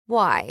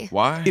Why?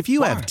 Why? If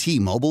you have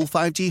T-Mobile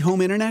 5G home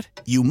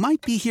internet, you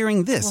might be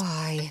hearing this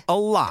Why? a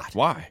lot.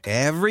 Why?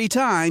 Every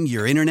time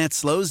your internet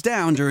slows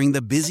down during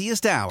the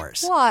busiest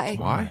hours. Why?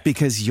 Why?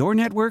 Because your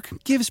network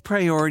gives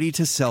priority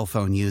to cell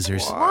phone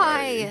users.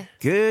 Why?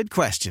 Good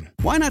question.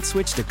 Why not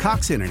switch to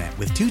Cox Internet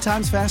with 2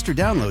 times faster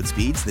download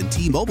speeds than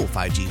T-Mobile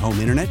 5G home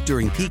internet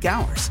during peak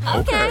hours?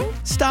 Okay.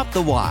 Stop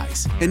the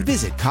whys and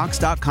visit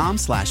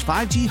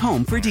cox.com/5G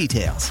home for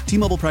details.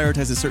 T-Mobile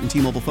prioritizes certain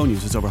T-Mobile phone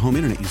users over home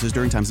internet users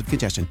during times of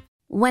congestion.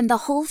 When the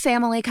whole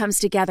family comes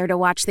together to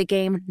watch the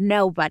game,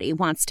 nobody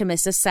wants to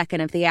miss a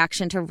second of the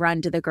action to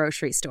run to the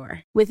grocery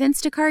store. With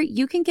Instacart,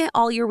 you can get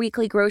all your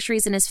weekly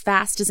groceries in as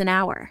fast as an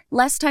hour.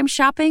 Less time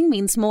shopping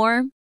means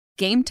more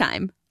game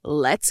time.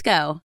 Let's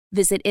go.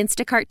 Visit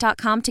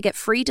instacart.com to get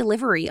free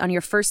delivery on your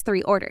first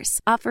 3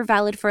 orders. Offer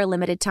valid for a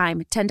limited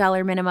time.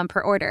 $10 minimum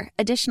per order.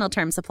 Additional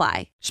terms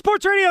apply.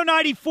 Sports Radio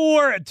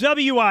 94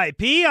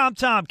 WIP. I'm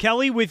Tom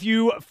Kelly with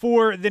you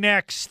for the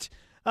next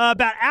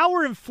about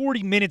hour and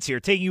 40 minutes here,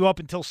 taking you up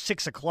until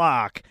 6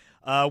 o'clock.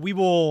 We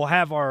will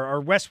have our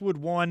Westwood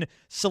One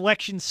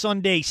Selection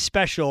Sunday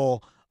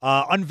special,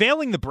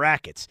 unveiling the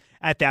brackets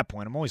at that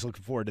point. I'm always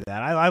looking forward to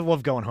that. I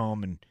love going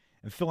home and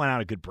filling out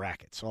a good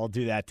bracket, so I'll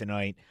do that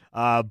tonight.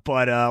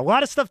 But a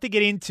lot of stuff to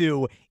get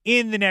into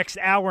in the next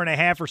hour and a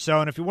half or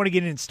so, and if you want to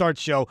get in and start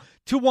the show,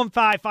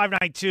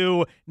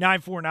 215-592-9494,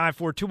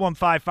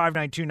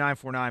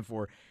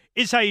 215-592-9494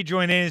 is how you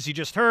join in. As you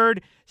just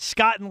heard,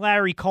 Scott and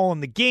Larry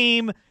calling the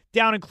game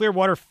down in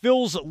Clearwater.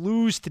 Phils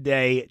lose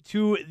today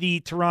to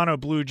the Toronto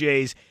Blue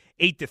Jays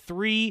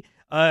 8-3.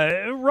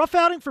 Rough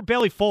outing for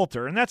Bailey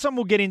Falter, and that's something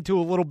we'll get into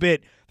a little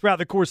bit throughout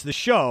the course of the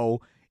show,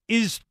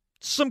 is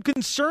some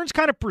concerns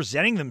kind of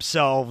presenting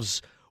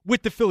themselves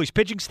with the Phillies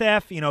pitching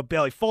staff. You know,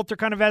 Bailey Falter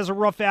kind of has a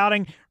rough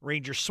outing.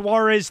 Ranger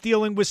Suarez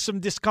dealing with some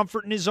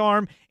discomfort in his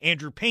arm.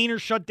 Andrew Painter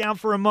shut down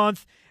for a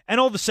month. And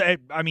all of a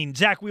sudden, I mean,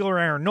 Zach Wheeler,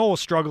 Aaron Nola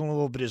struggling a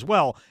little bit as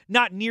well.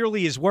 Not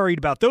nearly as worried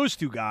about those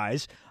two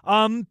guys.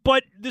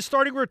 But the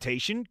starting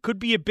rotation could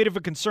be a bit of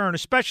a concern,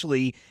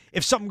 especially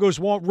if something goes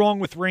wrong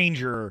with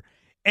Ranger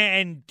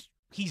and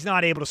he's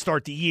not able to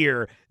start the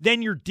year.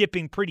 Then you're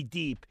dipping pretty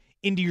deep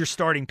into your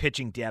starting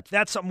pitching depth.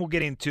 That's something we'll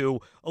get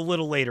into a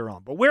little later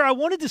on. But where I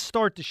wanted to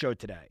start the show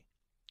today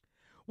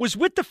was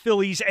with the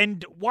Phillies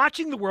and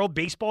watching the World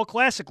Baseball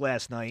Classic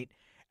last night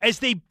as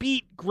they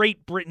beat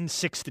Great Britain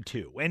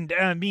 6-2. And,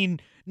 I mean,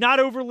 not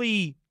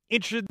overly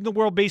interested in the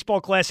World Baseball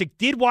Classic.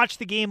 Did watch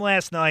the game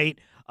last night,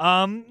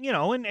 and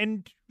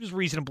it was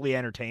reasonably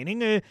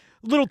entertaining. A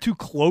little too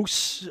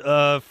close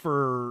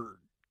for,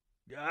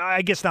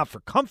 I guess not for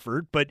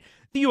comfort, but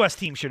the U.S.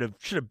 team should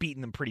have beaten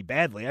them pretty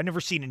badly. I've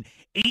never seen an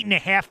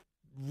 8.5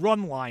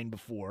 run line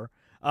before,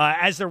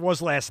 as there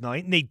was last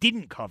night, and they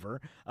didn't cover,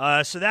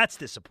 so that's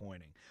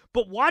disappointing.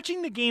 But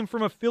watching the game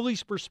from a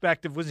Phillies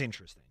perspective was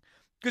interesting,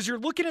 because you're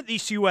looking at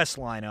this U.S.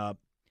 lineup,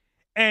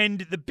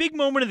 and the big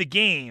moment of the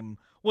game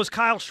was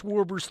Kyle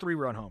Schwarber's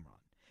 3-run home run.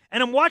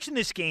 And I'm watching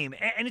this game,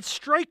 and it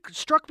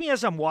struck me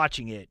as I'm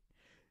watching it,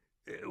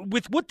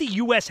 with what the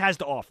U.S. has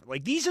to offer.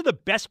 Like, these are the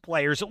best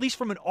players, at least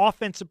from an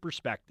offensive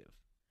perspective,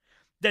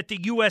 that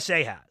the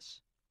USA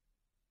has.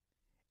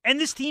 And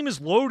this team is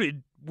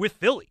loaded with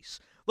Phillies.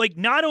 Like,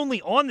 not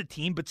only on the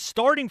team, but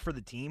starting for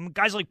the team.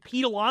 Guys like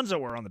Pete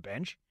Alonso are on the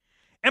bench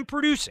and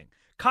producing.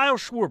 Kyle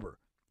Schwarber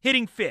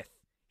hitting 5th.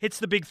 Hits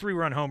the big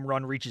 3-run home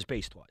run, reaches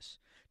base twice.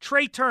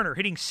 Trey Turner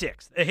hitting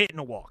 6th, a hit and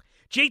a walk.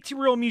 JT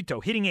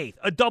Realmuto hitting 8th,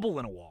 a double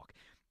and a walk.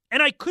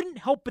 And I couldn't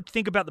help but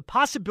think about the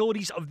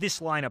possibilities of this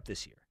lineup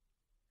this year.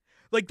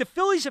 Like, the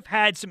Phillies have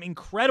had some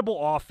incredible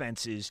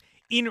offenses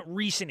in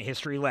recent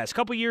history, last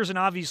couple years, and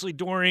obviously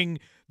during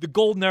the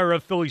golden era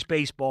of Phillies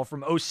baseball from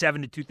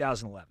 2007 to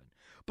 2011.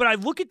 But I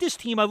look at this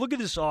team, I look at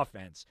this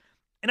offense,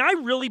 and I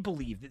really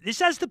believe that this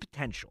has the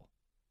potential,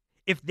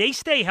 if they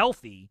stay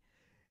healthy,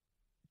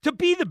 to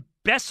be the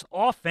best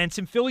offense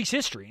in Phillies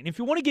history. And if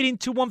you want to get in,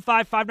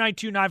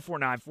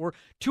 215-592-9494,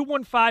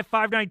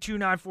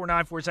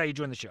 215-592-9494 is how you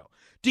join the show.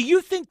 Do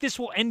you think this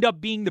will end up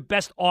being the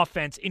best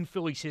offense in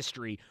Phillies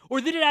history, or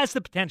that it has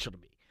the potential to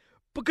be?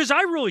 Because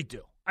I really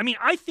do. I mean,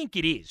 I think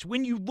it is.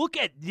 When you look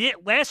at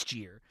it last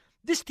year,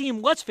 this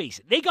team, let's face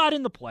it, they got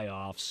in the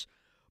playoffs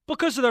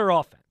because of their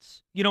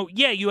offense. You know,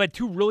 yeah, you had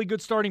 2 really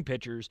good starting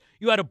pitchers.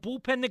 You had a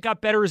bullpen that got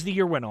better as the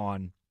year went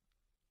on.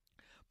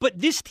 But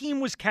this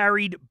team was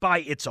carried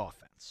by its offense.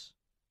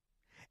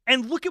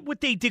 And look at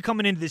what they did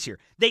coming into this year.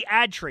 They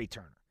add Trey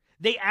Turner.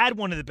 They add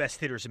one of the best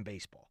hitters in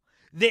baseball.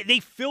 They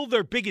fill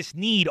their biggest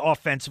need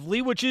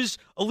offensively, which is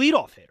a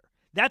leadoff hitter.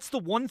 That's the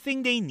one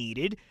thing they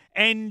needed.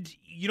 And,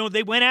 you know,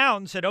 they went out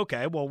and said,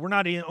 okay, well, we're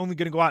not only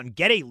going to go out and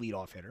get a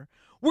leadoff hitter.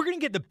 We're going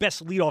to get the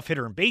best leadoff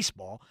hitter in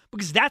baseball,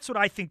 because that's what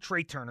I think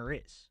Trey Turner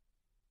is.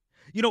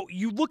 You know,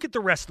 you look at the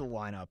rest of the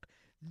lineup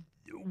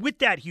with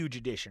that huge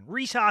addition.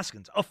 Rhys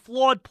Hoskins, a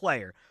flawed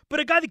player, but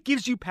a guy that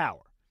gives you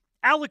power.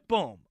 Alec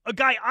Bohm, a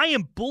guy I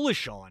am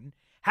bullish on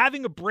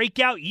having a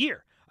breakout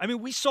year. I mean,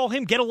 we saw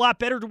him get a lot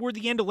better toward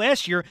the end of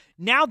last year.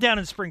 Now down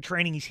in spring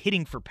training, he's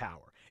hitting for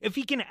power. If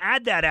he can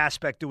add that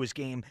aspect to his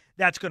game,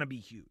 that's going to be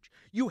huge.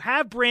 You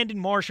have Brandon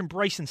Marsh and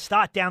Bryson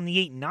Stott down the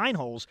 8 and 9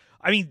 holes.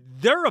 I mean,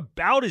 they're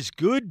about as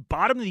good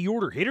bottom of the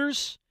order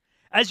hitters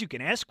as you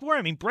can ask for.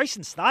 I mean,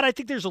 Bryson Stott, I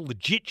think there's a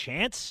legit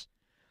chance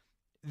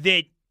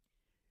that,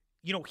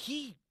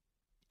 he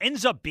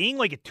ends up being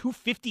like a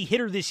 250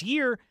 hitter this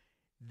year.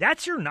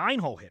 That's your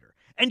 9-hole hitter.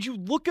 And you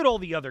look at all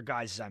the other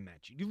guys, as I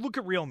mentioned. You look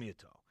at Real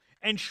Muto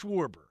and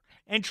Schwarber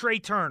and Trey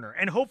Turner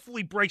and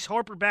hopefully Bryce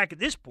Harper back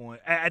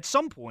at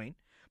some point,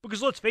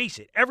 because let's face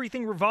it,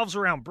 everything revolves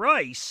around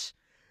Bryce.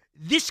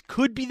 This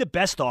could be the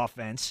best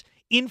offense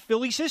in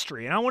Philly's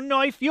history, and I want to know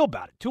how you feel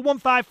about it.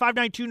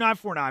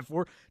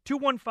 215-592-9494,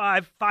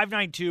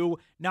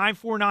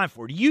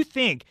 215-592-9494. Do you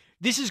think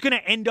this is going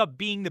to end up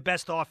being the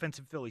best offense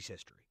in Philly's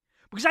history?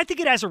 Because I think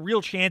it has a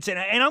real chance, and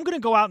I'm going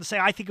to go out and say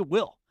I think it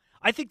will.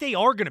 I think they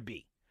are going to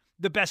be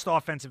the best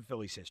offense in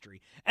Philly's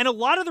history. And a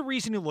lot of the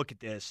reason to look at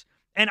this,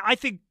 and I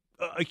think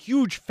a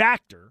huge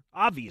factor,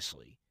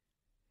 obviously,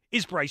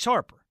 is Bryce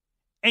Harper.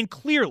 And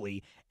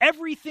clearly,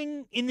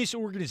 everything in this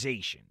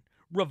organization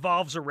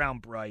revolves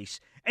around Bryce.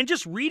 And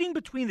just reading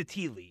between the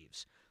tea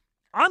leaves,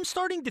 I'm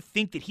starting to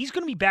think that he's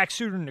going to be back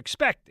sooner than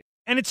expected.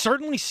 And it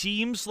certainly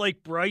seems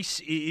like Bryce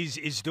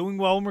is doing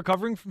well in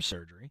recovering from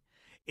surgery.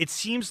 It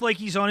seems like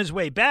he's on his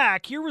way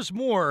back. Here was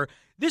more.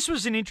 This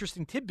was an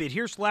interesting tidbit.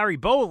 Here's Larry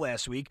Bowa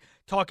last week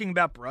talking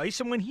about Bryce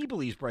and when he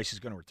believes Bryce is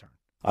going to return.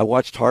 I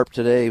watched Harp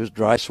today. He was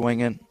dry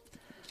swinging.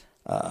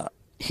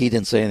 He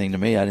didn't say anything to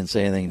me. I didn't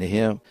say anything to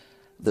him.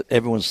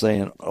 Everyone's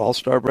saying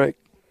All-Star break.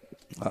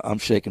 I'm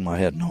shaking my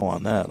head no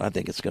on that. I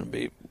think it's going to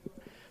be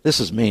 – this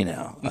is me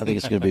now. I think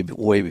it's going to be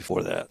way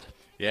before that.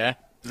 Yeah?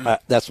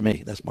 That's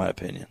me. That's my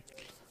opinion.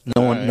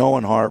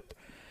 Knowing Harp,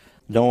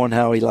 knowing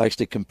how he likes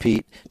to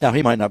compete. Now,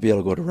 he might not be able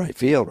to go to right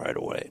field right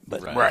away,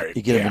 but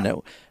you get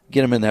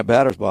him in that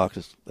batter's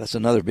box, that's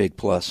another big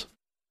plus.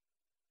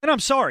 And I'm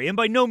sorry, and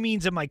by no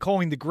means am I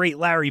calling the great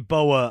Larry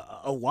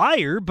Bowa a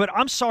liar, but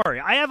I'm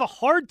sorry. I have a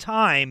hard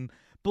time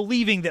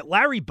believing that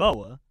Larry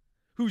Bowa,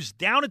 who's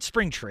down at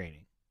spring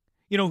training,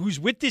 who's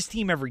with this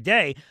team every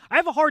day, I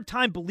have a hard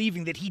time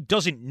believing that he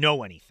doesn't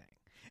know anything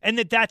and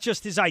that that's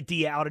just his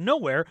idea out of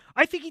nowhere.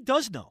 I think he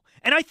does know.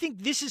 And I think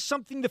this is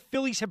something the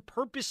Phillies have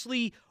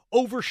purposely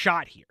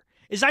overshot here,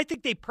 is I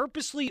think they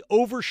purposely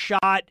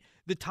overshot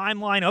the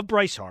timeline of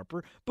Bryce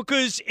Harper,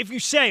 because if you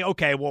say,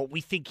 okay, well,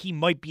 we think he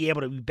might be able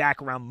to be back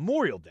around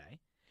Memorial Day,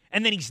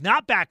 and then he's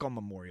not back on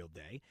Memorial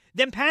Day,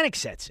 then panic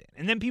sets in.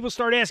 And then people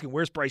start asking,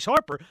 where's Bryce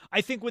Harper?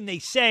 I think when they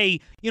say,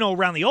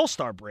 around the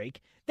All-Star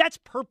break, that's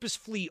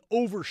purposefully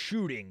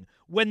overshooting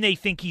when they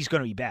think he's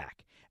going to be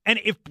back. And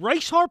if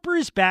Bryce Harper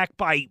is back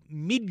by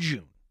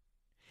mid-June,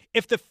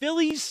 if the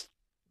Phillies,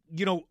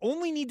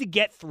 only need to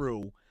get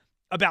through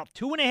about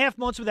 2.5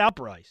 months without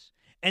Bryce,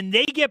 and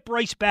they get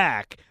Bryce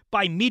back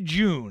by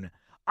mid-June,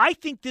 I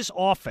think this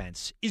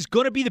offense is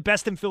going to be the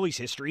best in Phillies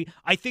history.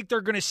 I think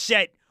they're going to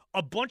set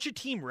a bunch of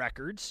team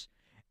records,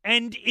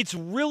 and it's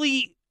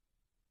really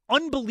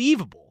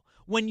unbelievable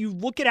when you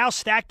look at how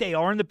stacked they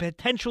are and the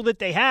potential that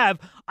they have.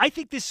 I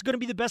think this is going to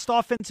be the best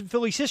offense in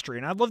Phillies history,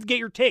 and I'd love to get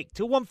your take.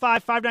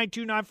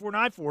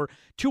 215-592-9494,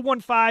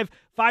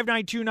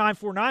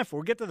 215-592-9494.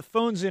 We'll get to the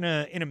phones in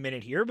a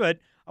minute here, but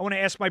I want to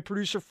ask my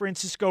producer,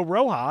 Francisco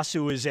Rojas,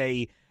 who is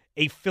a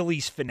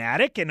Phillies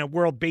fanatic and a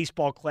World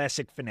Baseball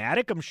Classic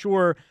fanatic. I'm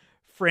sure,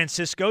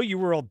 Francisco, you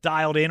were all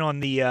dialed in on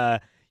the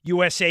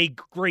USA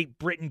Great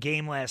Britain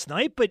game last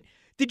night, but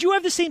did you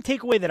have the same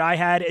takeaway that I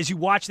had as you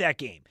watch that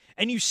game?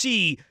 And you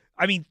see,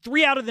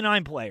 3 out of the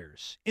 9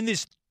 players in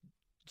this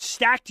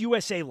stacked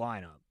USA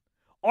lineup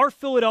are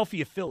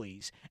Philadelphia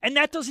Phillies, and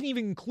that doesn't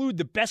even include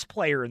the best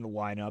player in the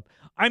lineup.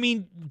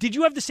 Did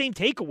you have the same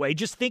takeaway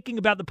just thinking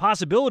about the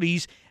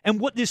possibilities and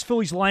what this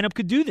Phillies lineup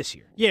could do this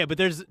year? Yeah, but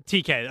there's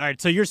TK. All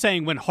right, so you're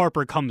saying when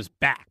Harper comes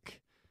back.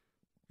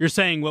 You're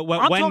saying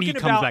when he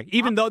comes back,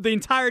 even though the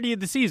entirety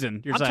of the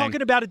season, I'm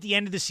talking about at the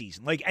end of the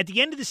season. Like, at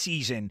the end of the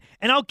season,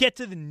 and I'll get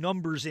to the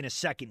numbers in a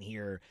second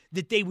here,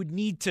 that they would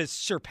need to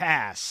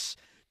surpass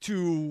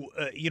to,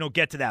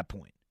 get to that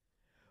point.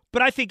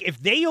 But I think if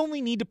they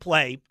only need to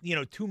play,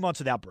 2 months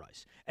without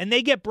Bryce, and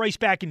they get Bryce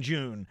back in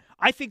June,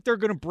 I think they're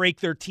going to break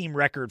their team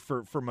record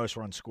for most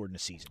runs scored in a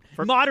season.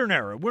 For modern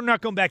era, we're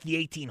not going back to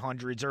the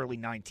 1800s, early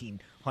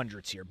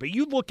 1900s here. But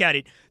you look at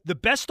it, the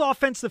best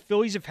offense the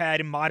Phillies have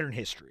had in modern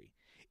history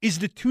is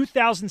the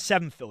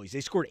 2007 Phillies. They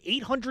scored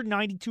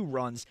 892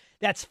 runs.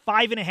 That's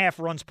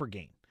 5.5 runs per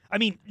game.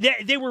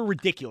 They were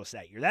ridiculous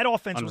that year. That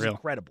offense was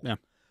incredible. Yeah.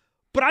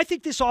 But I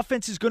think this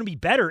offense is going to be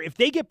better if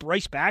they get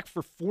Bryce back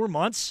for 4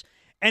 months.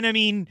 And,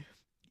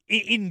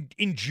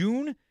 in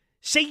June,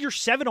 say your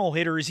 7-hole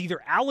hitter is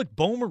either Alec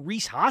Bohm or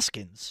Rhys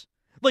Hoskins.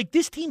 Like,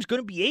 this team's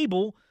going to be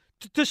able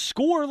to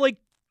score,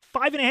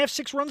 5.5,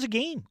 6 runs a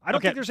game. I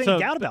don't think there's any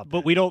doubt about that.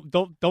 But we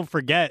don't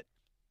forget,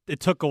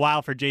 it took a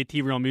while for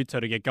JT Realmuto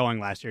to get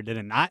going last year, did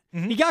it not?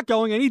 Mm-hmm. He got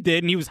going, and he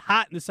did, and he was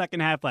hot in the second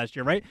half last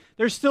year, right?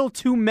 There's still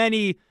too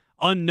many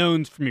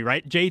unknowns for me,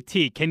 right?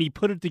 JT, can he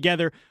put it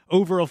together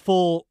over a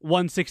full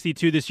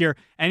 162 this year?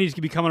 And he's going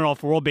to be coming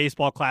off a World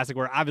Baseball Classic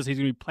where obviously he's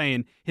going to be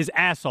playing his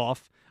ass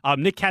off.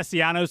 Nick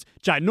Castellanos,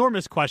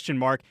 ginormous question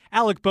mark.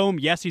 Alec Boehm,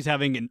 yes, he's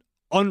having an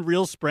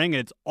unreal spring, and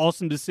it's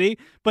awesome to see.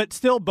 But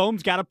still,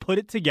 Boehm's got to put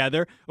it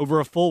together over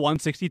a full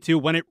 162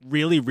 when it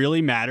really,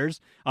 really matters.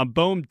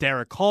 Boehm,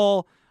 Derek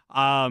Hall,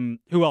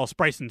 who else?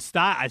 Bryson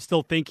Stott. I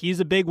still think he's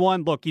a big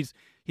one. Look, he's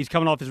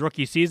coming off his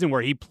rookie season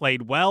where he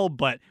played well,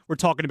 but we're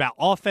talking about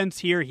offense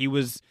here. He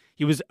was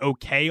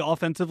okay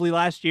offensively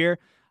last year.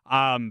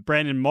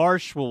 Brandon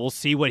Marsh, we'll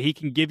see what he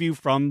can give you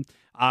from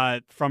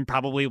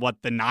probably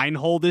the 9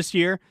 hole this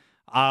year.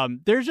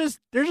 There's just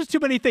too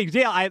many things.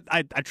 Yeah,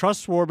 I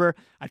trust Schwarber.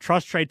 I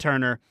trust Trey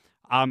Turner.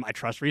 I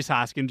trust Rhys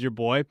Hoskins, your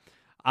boy.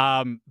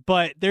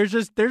 But there's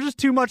just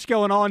too much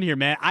going on here,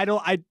 man.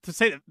 To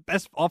say the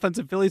best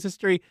offensive Phillies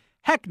history,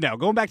 heck no.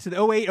 Going back to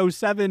the 08,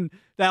 07,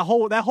 that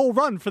whole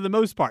run for the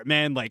most part,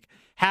 man. Like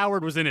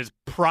Howard was in his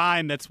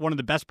prime. That's one of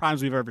the best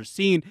primes we've ever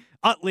seen.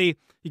 Utley,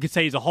 you could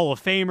say he's a Hall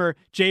of Famer.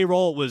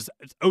 J-Roll was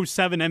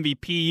 07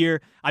 MVP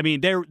year. I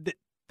mean, the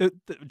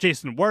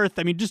Jason Worth.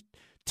 I mean, just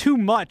too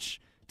much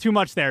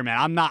there,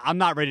 man. I'm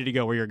not ready to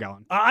go where you're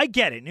going. I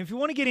get it. And if you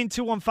want to get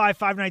into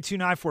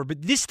 215-592-94,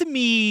 but this to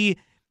me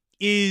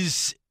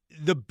is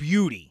the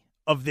beauty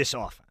of this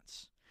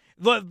offense.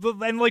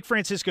 And like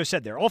Francisco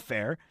said, they're all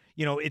fair.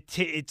 You know,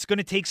 it's going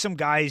to take some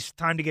guys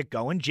time to get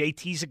going.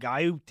 JT's a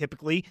guy who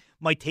typically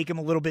might take him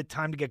a little bit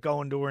time to get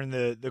going during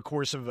the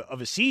course of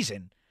a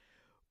season.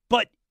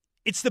 But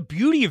it's the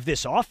beauty of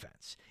this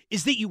offense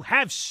is that you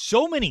have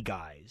so many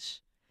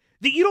guys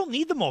that you don't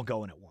need them all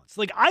going at once.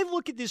 Like, I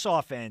look at this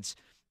offense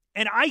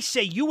and I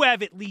say you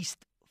have at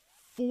least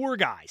 4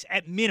 guys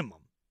at minimum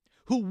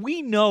who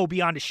we know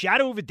beyond a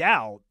shadow of a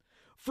doubt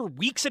for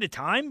weeks at a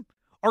time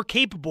are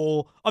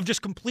capable of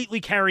just completely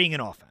carrying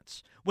an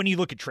offense. When you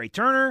look at Trey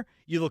Turner,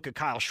 you look at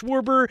Kyle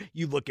Schwarber,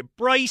 you look at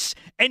Bryce,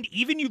 and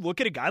even you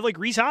look at a guy like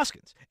Rhys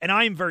Hoskins. And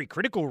I am very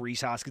critical of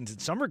Rhys Hoskins in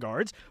some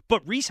regards,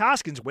 but Rhys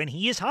Hoskins, when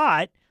he is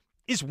hot,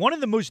 is one of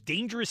the most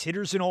dangerous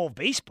hitters in all of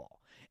baseball.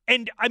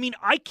 And, I mean,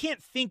 I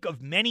can't think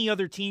of many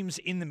other teams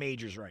in the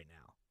majors right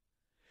now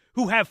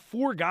who have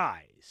 4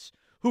 guys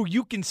who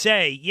you can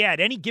say, yeah, at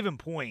any given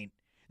point,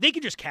 they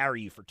can just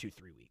carry you for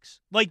 2-3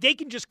 weeks. Like, they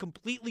can just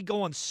completely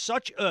go on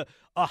such a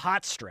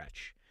hot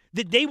stretch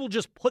that they will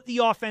just put the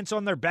offense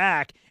on their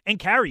back and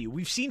carry you.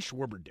 We've seen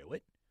Schwarber do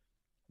it.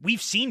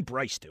 We've seen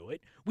Bryce do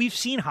it. We've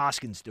seen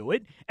Hoskins do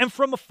it. And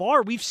from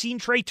afar, we've seen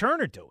Trey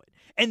Turner do it.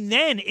 And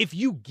then if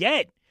you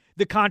get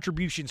the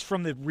contributions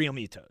from the Real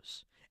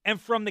Mutos and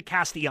from the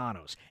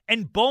Castellanos,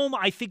 and Boehm,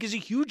 I think, is a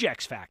huge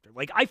X factor.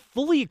 Like, I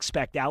fully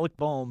expect Alec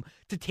Boehm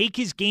to take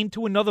his game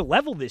to another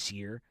level this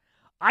year.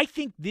 I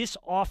think this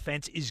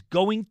offense is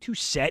going to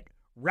set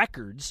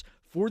records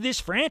for this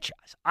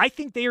franchise. I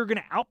think they are going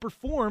to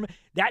outperform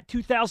that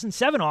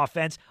 2007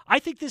 offense. I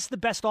think this is the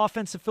best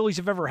offense the Phillies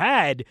have ever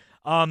had.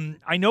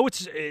 I know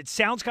it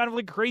sounds kind of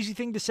like a crazy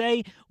thing to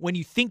say when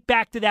you think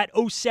back to that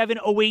 07,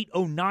 08,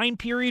 09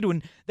 period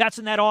when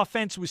that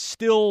offense was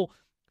still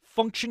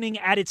functioning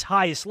at its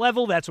highest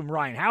level. That's when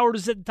Ryan Howard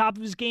was at the top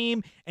of his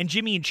game and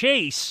Jimmy and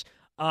Chase.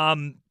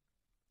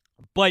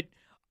 But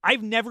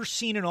I've never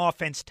seen an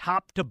offense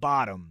top to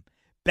bottom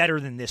better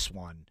than this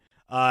one.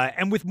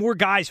 And with more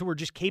guys who are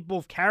just capable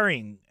of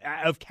carrying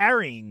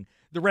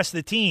the rest of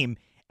the team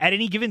at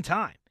any given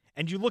time.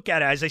 And you look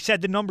at it, as I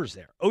said, the numbers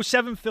there.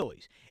 07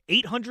 Phillies,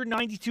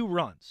 892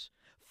 runs,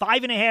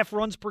 5.5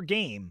 runs per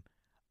game.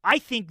 I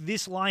think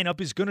this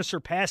lineup is going to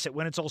surpass it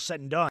when it's all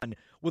said and done.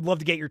 Would love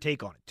to get your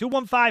take on it.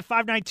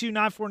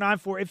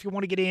 215-592-9494 if you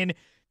want to get in.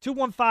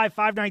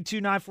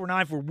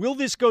 215-592-9494. Will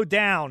this go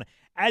down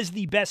as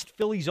the best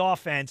Phillies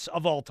offense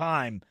of all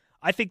time?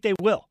 I think they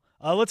will.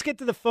 Let's get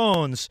to the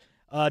phones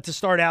to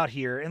start out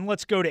here, and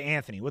let's go to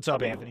Anthony. What's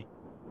up, Anthony?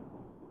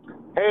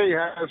 Hey,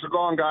 how's it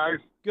going, guys?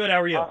 Good,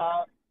 how are you?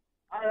 I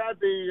had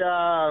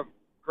the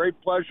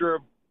great pleasure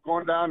of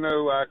going down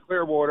to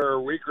Clearwater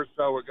a week or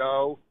so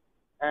ago,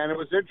 and it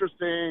was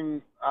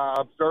interesting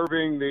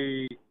observing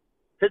the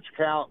pitch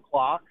count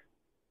clock,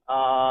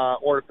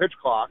 or the pitch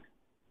clock,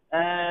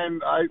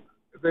 and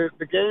the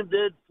game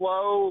did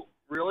flow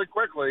really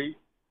quickly,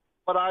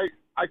 but I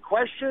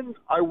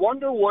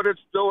wonder what it's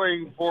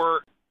doing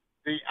for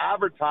the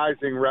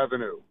advertising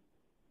revenue.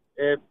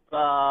 If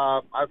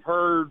I've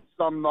heard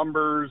some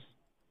numbers,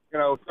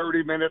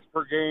 30 minutes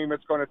per game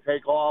it's going to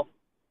take off.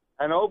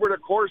 And over the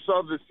course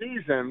of the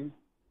season,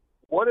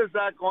 what is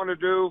that going to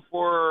do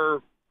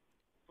for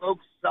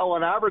folks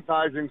selling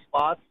advertising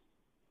spots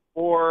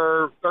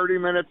for 30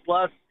 minutes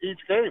less each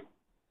game?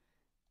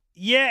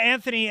 Yeah,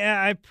 Anthony,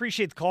 I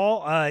appreciate the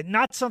call.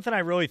 Not something I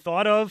really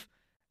thought of.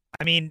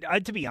 I mean,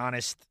 to be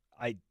honest,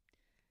 I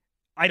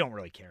don't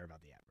really care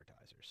about the advertisers.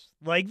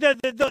 Like,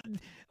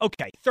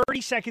 okay,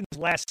 30 seconds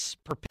less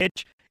per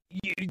pitch.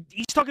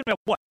 He's talking about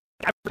what?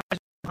 Advertising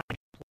behind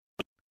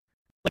play.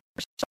 Like,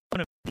 there's still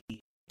going to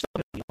be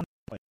on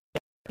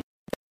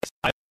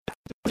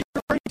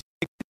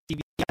TV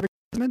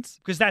advertisements?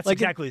 because that's Like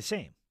exactly the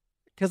same.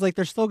 Because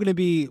there's still going to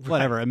be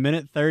a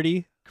minute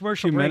 30.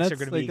 Commercial 2 breaks minutes, are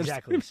going to be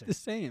exactly the same. the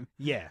same.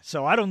 Yeah,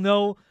 so I don't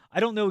know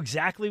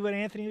exactly what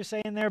Anthony was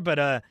saying there,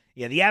 but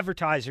yeah, the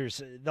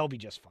advertisers, they'll be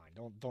just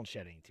fine. Don't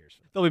shed any tears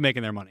for them. They'll be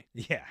making their money.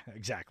 Yeah,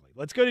 exactly.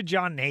 Let's go to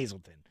John in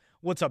Hazleton.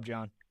 What's up,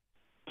 John?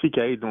 TK,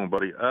 how you doing,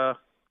 buddy?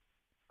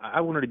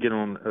 I wanted to get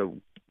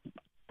on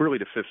really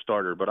the fifth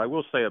starter, but I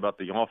will say about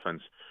the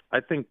offense,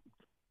 I think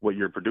what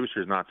your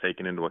producer is not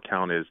taking into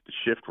account is the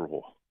shift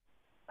rule.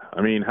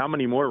 I mean, how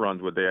many more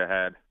runs would they have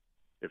had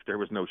if there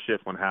was no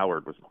shift when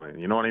Howard was playing?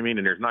 You know what I mean?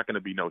 And there's not going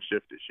to be no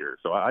shift this year.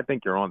 So I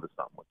think you're on to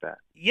something with that.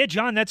 Yeah,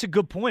 John, that's a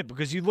good point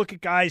because you look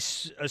at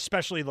guys,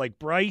 especially like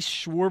Bryce,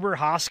 Schwarber,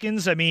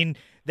 Hoskins. I mean,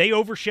 they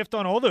overshift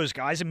on all those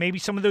guys, and maybe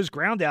some of those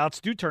ground outs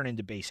do turn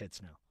into base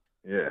hits now.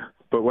 Yeah,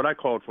 but what I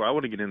called for, I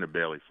want to get into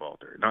Bailey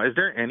Falter. Now, is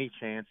there any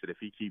chance that if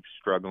he keeps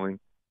struggling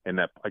and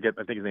that I think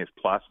his name is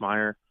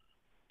Plasmeyer,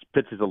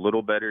 pitches a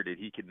little better, that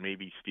he could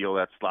maybe steal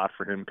that slot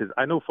for him? Because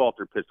I know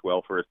Falter pitched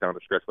well for us down the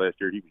stretch last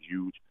year. He was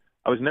huge.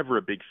 I was never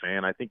a big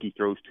fan. I think he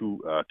throws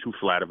too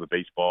flat of a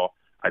baseball.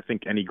 I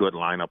think any good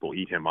lineup will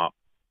eat him up.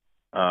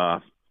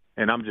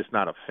 And I'm just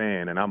not a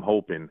fan, and I'm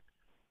hoping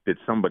that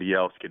somebody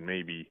else can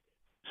maybe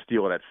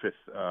steal that fifth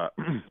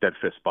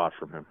spot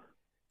from him.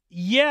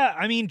 Yeah,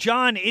 I mean,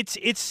 John,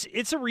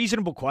 it's a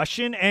reasonable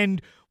question,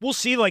 and we'll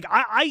see. Like,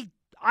 I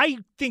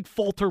think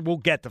Falter will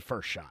get the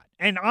first shot,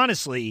 and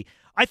honestly,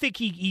 I think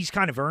he's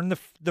kind of earned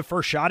the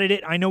first shot at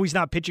it. I know he's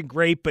not pitching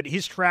great, but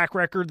his track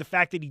record, the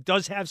fact that he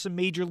does have some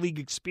major league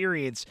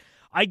experience,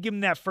 I'd give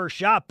him that first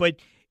shot. But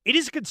it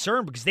is a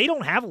concern because they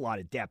don't have a lot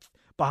of depth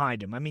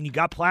behind him. I mean, you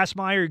got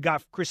Plasmeyer, you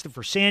got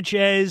Christopher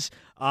Sanchez,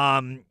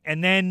 and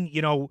then,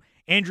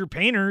 Andrew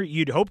Painter,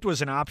 you'd hoped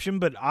was an option,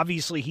 but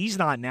obviously he's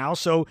not now.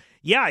 So,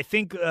 yeah, I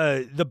think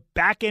the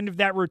back end of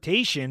that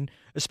rotation,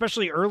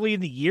 especially early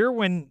in the year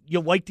when you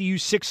like to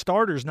use 6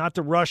 starters, not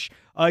to rush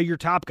your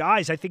top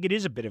guys, I think it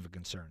is a bit of a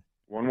concern.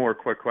 One more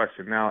quick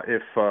question. Now,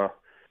 if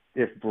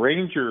this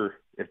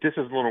is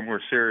a little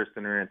more serious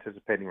than they're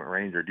anticipating with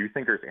Ranger, do you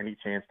think there's any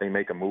chance they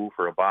make a move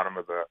for a bottom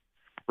of the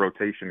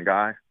rotation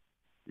guy,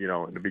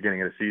 in the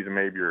beginning of the season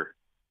maybe, or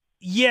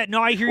yeah,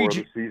 no, I hear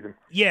you. Season?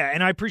 Yeah,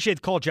 and I appreciate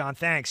the call, John.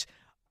 Thanks.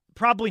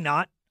 Probably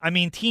not. I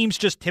mean, teams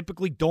just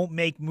typically don't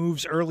make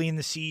moves early in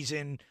the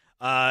season.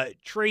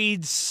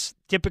 Trades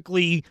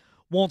typically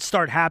won't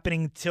start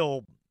happening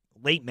till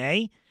late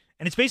May,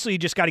 and it's basically you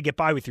just got to get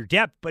by with your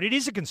depth, but it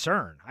is a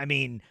concern. I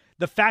mean,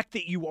 the fact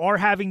that you are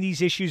having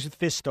these issues with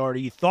fifth starter,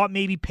 you thought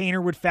maybe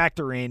Painter would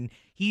factor in.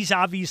 He's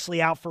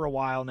obviously out for a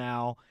while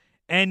now,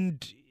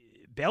 and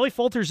Bailey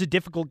Falter's a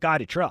difficult guy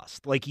to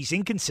trust. Like, he's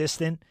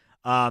inconsistent.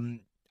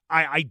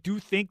 I do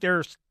think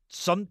there's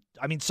some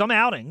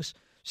outings.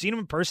 Seen him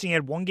in person. He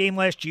had one game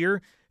last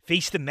year,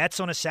 faced the Mets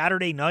on a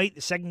Saturday night.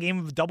 The second game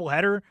of a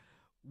doubleheader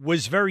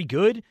was very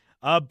good.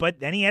 But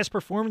then he has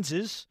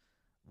performances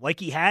like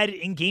he had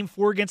in Game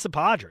 4 against the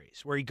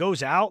Padres, where he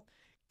goes out,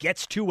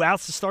 gets 2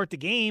 outs to start the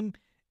game,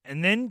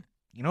 and then,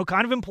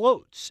 kind of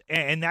implodes.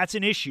 And that's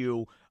an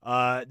issue,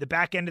 the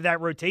back end of that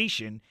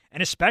rotation,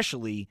 and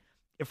especially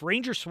if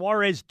Ranger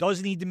Suarez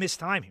does need to miss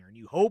time here. And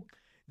you hope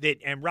that,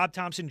 and Rob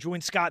Thompson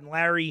joined Scott and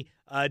Larry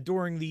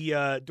during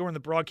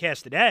the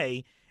broadcast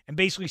today and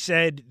basically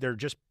said they're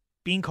just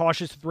being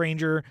cautious with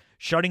Ranger,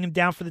 shutting him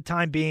down for the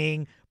time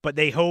being, but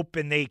they hope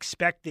and they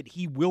expect that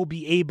he will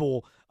be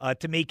able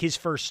to make his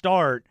first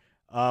start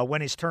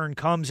when his turn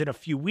comes in a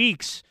few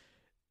weeks.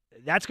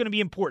 That's going to be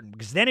important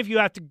because then if you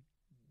have to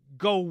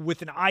go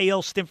with an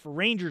IL stint for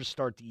Ranger to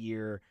start the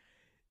year,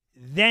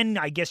 then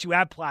I guess you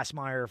have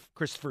Plasmeyer,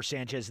 Christopher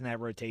Sanchez in that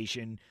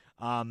rotation,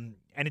 and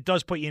it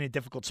does put you in a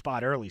difficult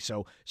spot early.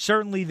 So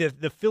certainly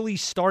the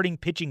Phillies starting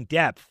pitching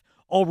depth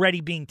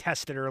already being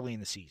tested early in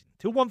the season.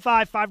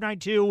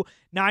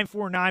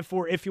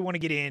 215-592-9494 if you want to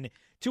get in.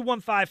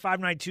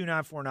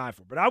 215-592-9494.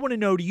 But I want to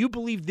know, do you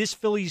believe this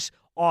Phillies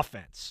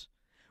offense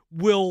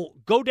will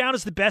go down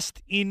as the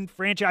best in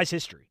franchise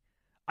history?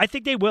 I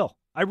think they will.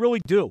 I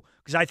really do.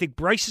 Because I think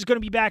Bryce is going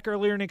to be back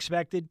earlier than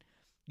expected.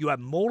 You have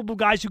multiple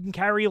guys who can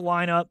carry a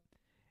lineup.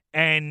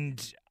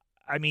 And,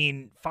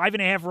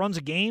 5.5 runs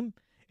a game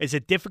is a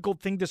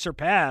difficult thing to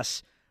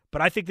surpass.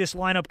 But I think this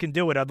lineup can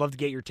do it. I'd love to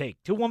get your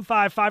take.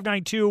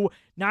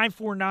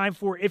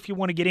 215-592-9494 if you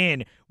want to get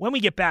in. When we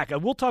get back, I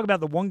will talk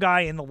about the one guy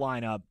in the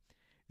lineup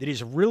that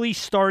is really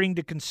starting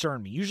to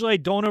concern me. Usually I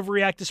don't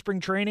overreact to spring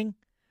training,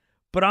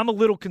 but I'm a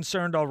little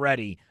concerned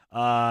already.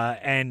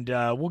 And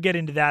we'll get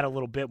into that a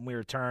little bit when we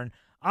return.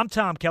 I'm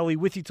Tom Kelly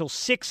with you till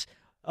 6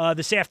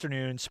 this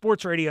afternoon.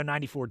 Sports Radio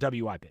 94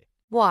 WIP.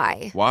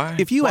 Why? Why?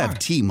 If you have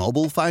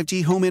T-Mobile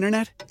 5G home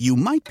internet, you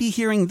might be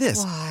hearing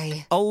this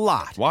Why? a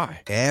lot.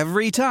 Why?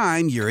 Every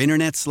time your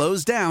internet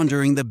slows down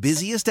during the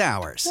busiest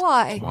hours.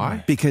 Why?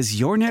 Why? Because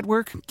your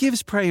network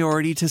gives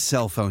priority to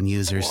cell phone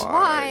users.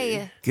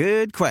 Why?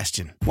 Good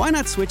question. Why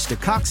not switch to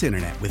Cox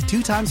Internet with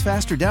 2 times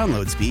faster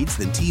download speeds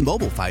than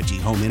T-Mobile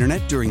 5G home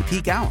internet during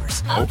peak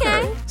hours?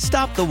 Okay.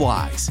 Stop the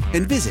whys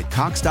and visit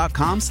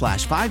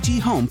cox.com/5G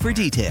home for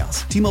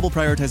details. T-Mobile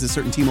prioritizes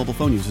certain T-Mobile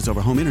phone users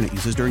over home internet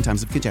users during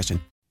times of congestion.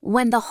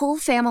 When the whole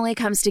family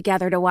comes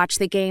together to watch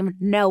the game,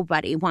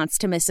 nobody wants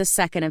to miss a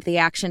second of the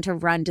action to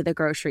run to the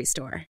grocery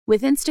store.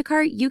 With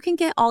Instacart, you can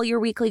get all your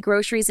weekly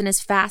groceries in as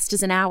fast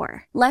as an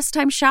hour. Less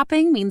time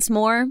shopping means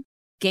more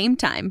game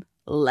time.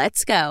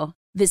 Let's go.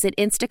 Visit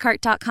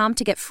instacart.com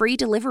to get free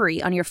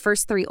delivery on your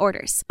first 3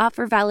 orders.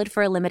 Offer valid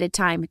for a limited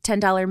time.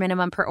 $10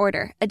 minimum per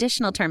order.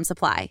 Additional terms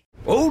apply.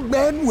 Old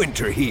Man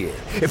Winter here.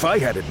 If I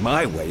had it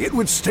my way, it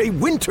would stay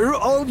winter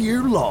all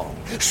year long.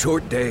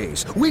 Short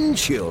days, wind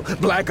chill,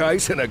 black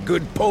ice, and a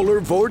good polar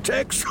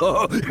vortex.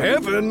 Oh,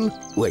 heaven.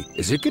 Wait,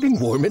 is it getting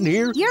warm in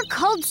here? Your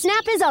cold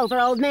snap is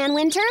over, Old Man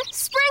Winter.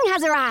 Spring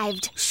has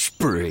arrived.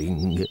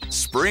 Spring.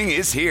 Spring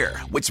is here,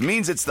 which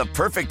means it's the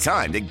perfect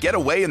time to get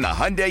away in the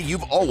Hyundai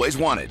you've always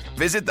wanted.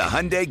 Visit the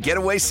Hyundai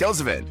Getaway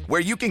Sales Event,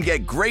 where you can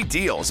get great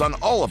deals on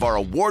all of our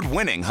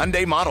award-winning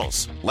Hyundai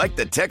models, like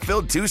the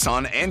tech-filled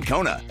Tucson and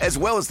Kona, as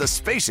well as the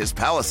spacious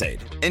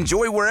Palisade.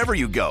 Enjoy wherever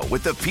you go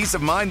with the peace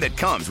of mind that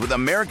comes with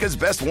America's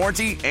best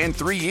warranty and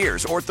 3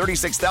 years or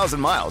 36,000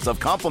 miles of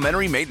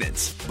complimentary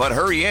maintenance. But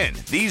hurry in,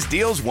 these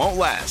deals won't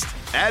last.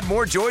 Add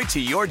more joy to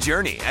your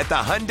journey at the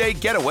Hyundai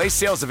Getaway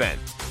Sales Event.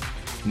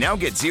 Now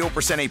get 0%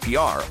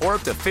 APR or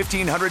up to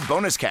 $1,500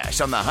 bonus cash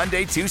on the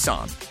Hyundai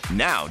Tucson.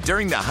 Now,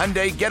 during the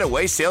Hyundai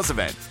Getaway Sales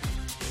Event.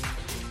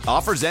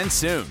 Offers end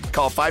soon.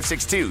 Call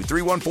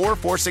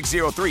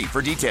 562-314-4603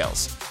 for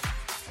details.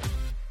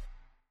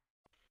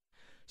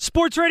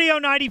 Sports Radio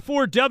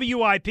 94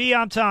 WIP.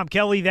 I'm Tom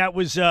Kelly. That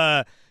was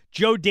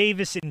Joe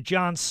Davis and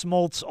John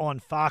Smoltz on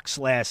Fox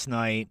last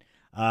night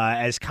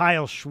as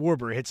Kyle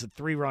Schwarber hits a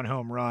 3-run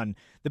home run.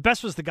 The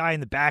best was the guy in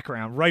the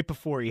background right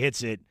before he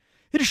hits it.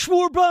 Hit a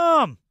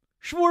Schwarbomb!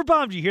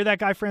 Schwarbomb! Did you hear that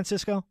guy,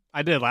 Francisco?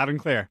 I did, loud and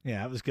clear.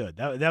 Yeah, that was good.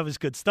 That was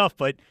good stuff.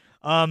 But,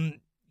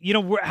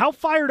 how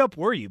fired up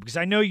were you? Because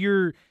I know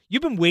you've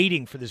been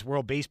waiting for this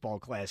World Baseball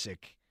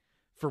Classic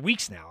for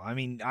weeks now. I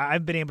mean,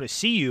 I've been able to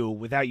see you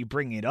without you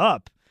bringing it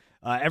up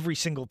every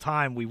single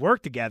time we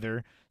work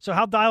together. So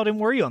how dialed in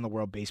were you on the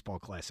World Baseball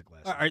Classic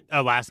last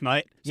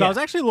night? So Yeah. I was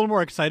actually a little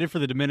more excited for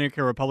the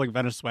Dominican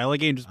Republic-Venezuela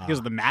game just because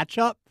of the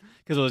matchup.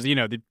 Because it was,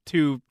 the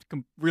two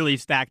really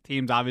stacked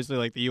teams, obviously,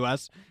 like the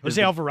U.S.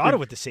 Jose Alvarado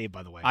with the save,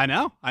 by the way. I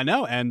know.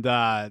 And,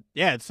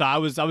 so I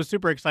was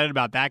super excited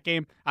about that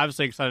game.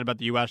 Obviously excited about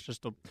the U.S.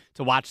 just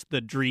to watch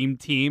the dream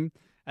team,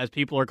 as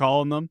people are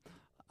calling them.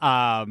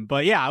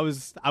 But, yeah, I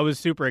was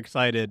super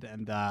excited.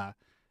 And,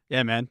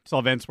 man, saw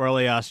Vince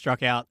Worley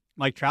struck out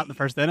Mike Trout in the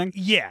first inning.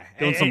 Yeah.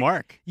 Doing some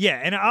work. Yeah,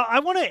 and I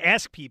want to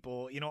ask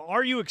people,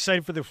 are you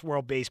excited for the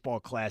World Baseball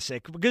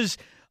Classic? Because,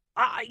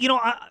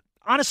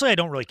 honestly, I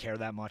don't really care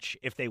that much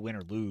if they win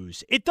or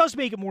lose. It does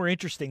make it more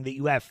interesting that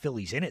you have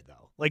Phillies in it,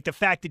 though. Like the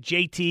fact that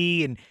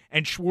JT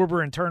and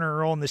Schwarber and Turner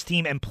are on this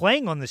team and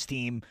playing on this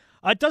team,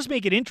 it does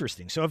make it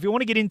interesting. So if you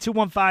want to get in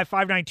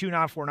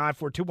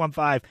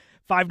 215-592-9494,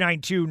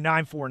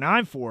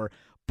 215-592-9494.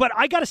 But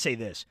I got to say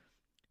this.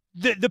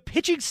 The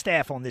pitching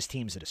staff on this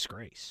team is a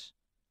disgrace.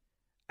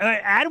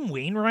 Adam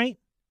Wainwright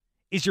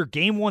is your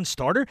game one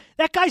starter.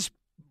 That guy's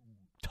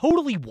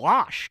totally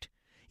washed.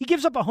 He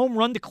gives up a home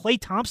run to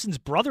Klay Thompson's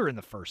brother in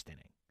the first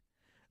inning.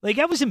 Like,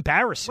 that was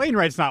embarrassing.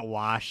 Wainwright's not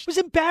washed. It was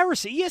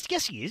embarrassing. Yes,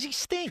 he is. He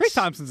stinks. Klay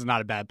Thompson's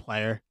not a bad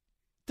player.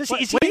 Is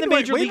he in the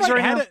major leagues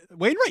right now?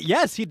 Wainwright,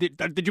 yes. He did.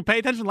 Did you pay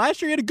attention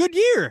last year? He had a good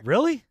year.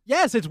 Really?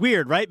 Yes, it's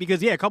weird, right?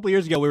 Because, a couple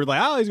years ago, we were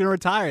like, he's going to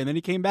retire. And then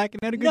he came back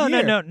and had a good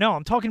year. No.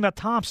 I'm talking about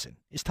Thompson.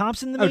 Is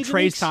Thompson in the major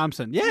leagues? Trayce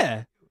Thompson.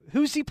 Yeah.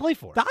 Who's he play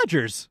for?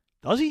 Dodgers.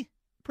 Does he?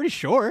 Pretty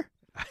sure.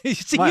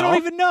 See, you don't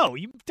even know.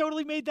 You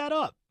totally made that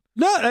up.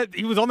 No,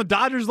 he was on the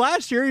Dodgers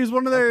last year. He was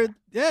one of their,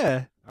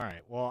 yeah. All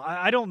right. Well,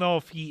 I don't know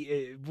if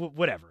he,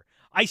 whatever.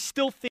 I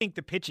still think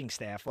the pitching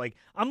staff, like,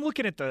 I'm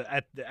looking at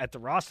the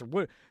roster.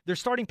 Their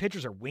starting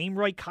pitchers are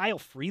Wainwright, Kyle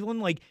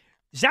Freeland. Like,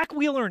 Zach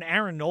Wheeler and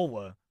Aaron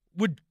Nola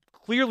would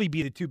clearly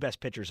be the two best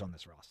pitchers on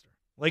this roster.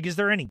 Like, is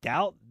there any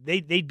doubt?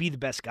 They'd be the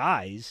best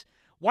guys.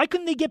 Why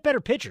couldn't they get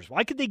better pitchers?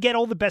 Why could they get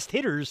all the best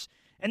hitters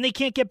and they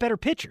can't get better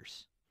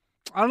pitchers?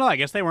 I don't know. I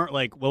guess they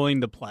weren't,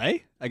 willing to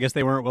play. I guess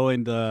they weren't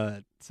willing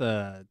to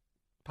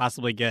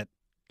possibly get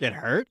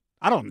hurt.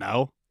 I don't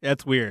know.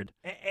 That's weird.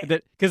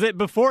 Because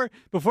before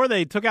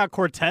they took out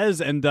Cortez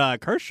and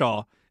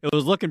Kershaw, it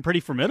was looking pretty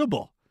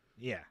formidable.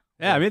 Yeah.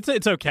 Yeah, I mean,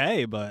 it's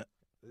okay, but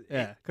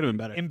yeah, could have been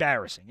better.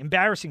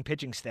 Embarrassing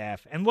pitching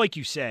staff. And like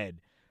you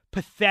said,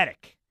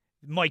 pathetic.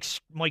 Mike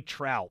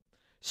Trout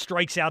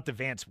strikes out to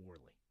Vance Worley.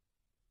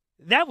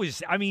 That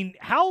was,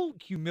 how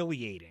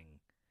humiliating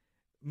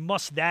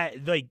must that,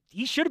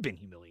 he should have been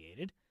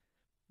humiliated.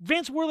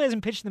 Vance Worley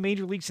hasn't pitched in the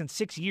major league since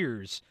 6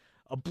 years,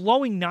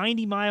 blowing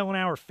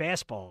 90-mile-an-hour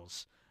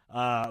fastballs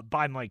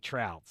by Mike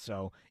Trout.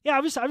 So, yeah, I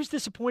was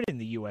disappointed in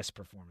the U.S.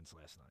 performance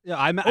last night.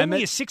 Yeah,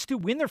 Only a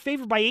 6-2 win. They're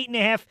favored by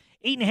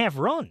 8.5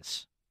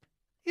 runs.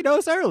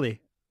 It's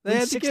early.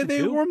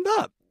 They warmed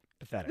up.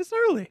 Pathetic. It's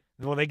early.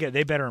 Well,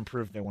 they better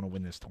improve if they want to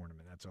win this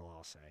tournament. That's all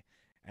I'll say.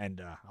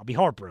 And I'll be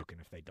heartbroken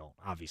if they don't,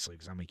 obviously,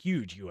 because I'm a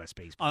huge U.S.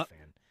 baseball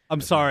fan. I'm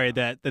sorry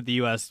that the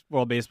U.S.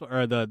 World Baseball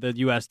or the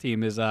U.S.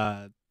 team is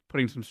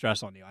putting some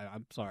stress on you.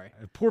 I'm sorry.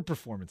 Poor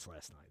performance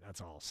last night.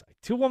 That's all I'll say.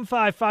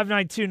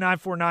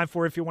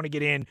 215-592-9494 if you want to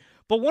get in.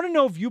 But want to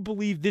know if you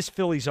believe this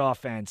Phillies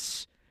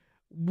offense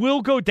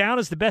will go down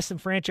as the best in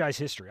franchise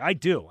history. I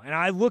do. And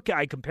I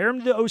compare them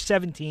to the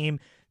 2007 team.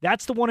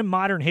 That's the one in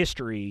modern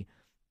history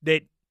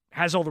that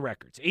has all the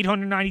records.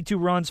 892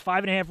 runs,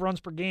 5.5 runs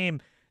per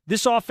game.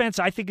 This offense,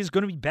 I think, is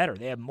going to be better.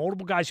 They have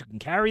multiple guys who can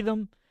carry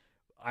them.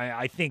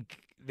 I think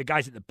the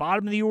guys at the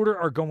bottom of the order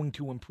are going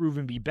to improve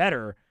and be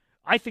better.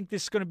 I think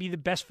this is going to be the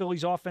best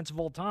Phillies offense of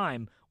all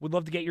time. Would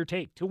love to get your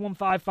take.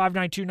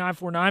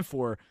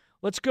 215-592-9494.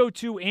 Let's go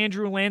to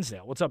Andrew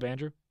Lansdale. What's up,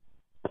 Andrew?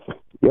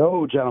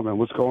 Yo, gentlemen,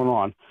 what's going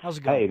on? How's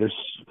it going? Hey,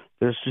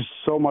 there's just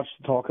so much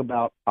to talk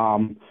about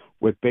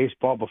with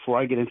baseball. Before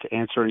I get into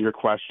answering your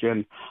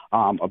question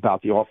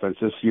about the offense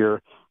this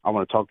year, I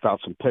want to talk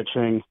about some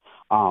pitching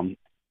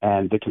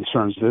and the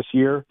concerns this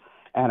year.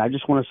 And I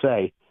just want to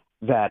say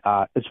that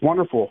it's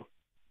wonderful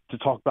to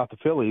talk about the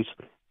Phillies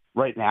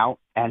right now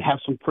and have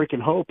some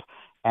freaking hope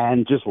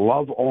and just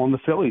love on the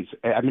Phillies.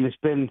 I mean, it's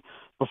been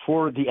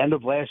before the end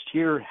of last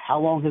year. How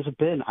long has it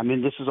been? I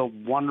mean, this is a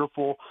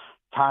wonderful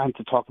time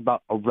to talk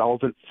about a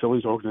relevant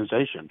Phillies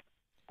organization.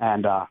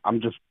 And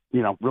I'm just,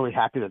 really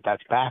happy that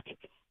that's back.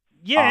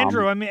 Yeah,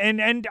 Andrew. I mean,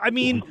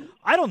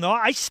 I don't know.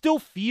 I still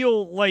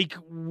feel like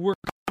we're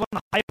on the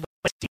high of the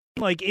last season.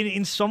 Like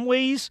in some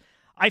ways,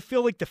 I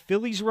feel like the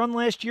Phillies run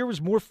last year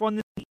was more fun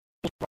than the Eagles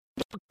run.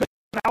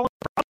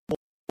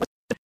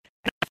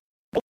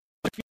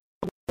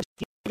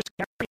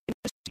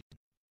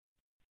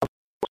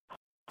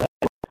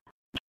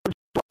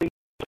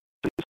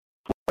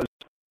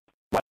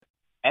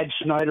 Ed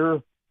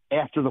Schneider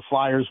after the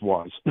Flyers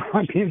was.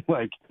 I mean,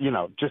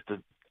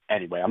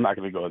 anyway, I'm not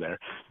going to go there.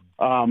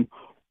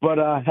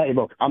 Hey,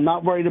 look, I'm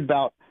not worried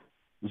about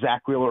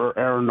Zach Wheeler or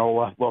Aaron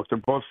Nola. Look, they're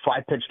both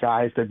fly-pitch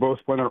guys. They both,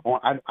 when they're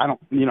on, I don't,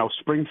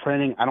 spring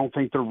training, I don't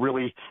think they're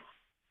really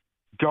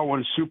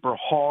going super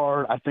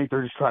hard. I think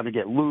they're just trying to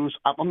get loose.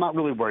 I'm not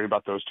really worried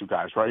about those two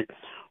guys, right?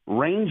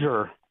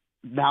 Ranger,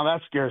 now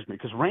that scares me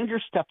because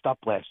Ranger stepped up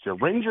last year.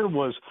 Ranger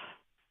was,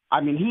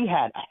 he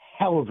had a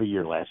hell of a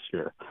year last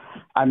year.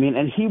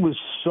 And he was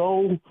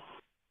so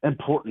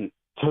important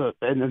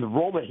and the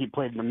role that he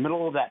played in the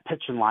middle of that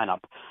pitching lineup,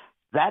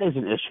 that is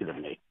an issue to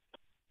me.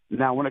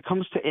 Now, when it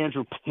comes to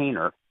Andrew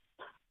Painter,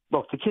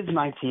 look, the kid's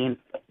 19.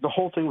 The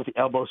whole thing with the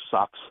elbow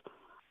sucks.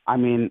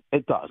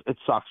 It does. It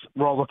sucks.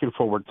 We're all looking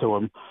forward to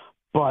him.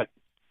 But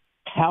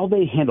how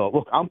they handle it,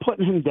 look, I'm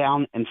putting him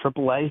down in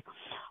AAA.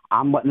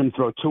 I'm letting him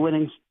throw 2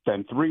 innings,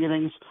 then 3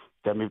 innings,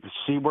 then maybe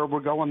see where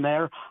we're going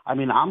there.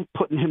 I'm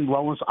putting him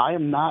low. I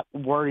am not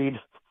worried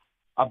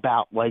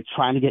about,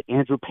 trying to get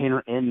Andrew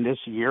Painter in this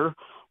year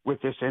with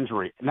this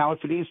injury. Now,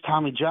 if it is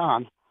Tommy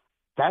John,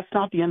 that's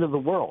not the end of the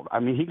world.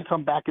 He can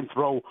come back and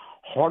throw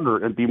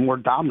harder and be more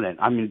dominant.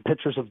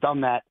 Pitchers have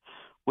done that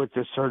with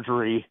this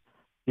surgery,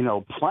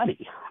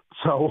 plenty.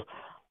 So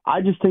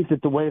I just think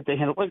that the way that they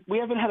handle it, we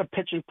haven't had a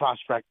pitching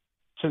prospect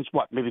since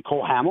maybe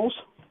Cole Hamels?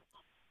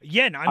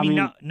 Yeah,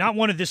 not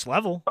one at this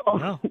level.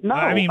 No. No.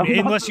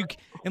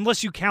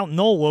 Unless you count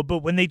Nola, but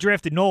when they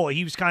drafted Nola,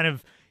 he was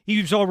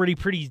already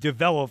pretty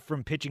developed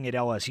from pitching at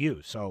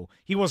LSU, so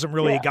he wasn't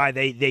really a guy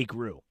they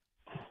grew.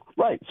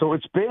 Right. So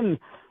it's been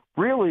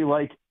really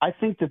I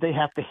think that they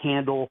have to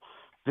handle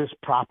this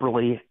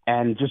properly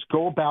and just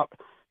go about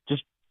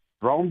just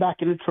throw him back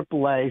into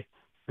AAA.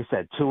 I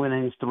said 2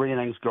 innings, 3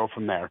 innings, go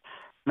from there.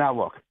 Now,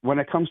 look, when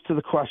it comes to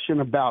the question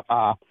about,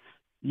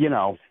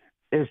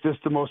 is this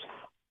the most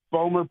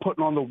Boehmer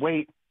putting on the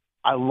weight?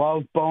 I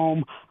love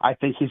Boehm. I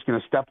think he's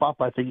going to step up.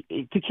 I think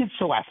the kid's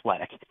so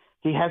athletic.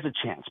 He has a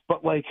chance.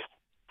 But,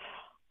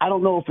 I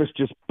don't know if it's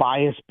just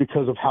bias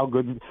because of how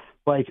good,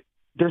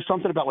 there's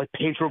something about,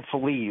 Pedro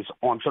Feliz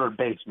on third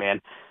base, man.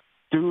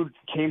 Dude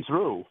came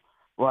through.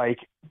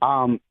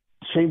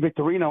 Shane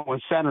Victorino in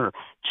center,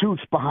 Chooch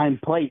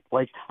behind plate.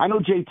 I know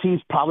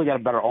JT's probably got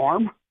a better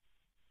arm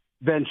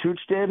than Chooch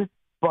did,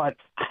 but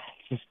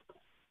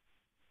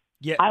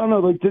I don't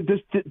know.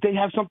 They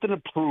have something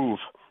to prove.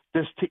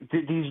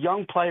 These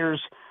young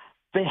players,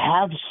 they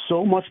have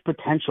so much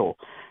potential.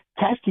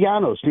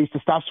 Castellanos needs to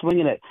stop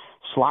swinging at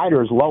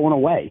sliders low and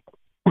away.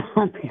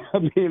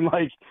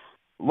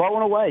 Low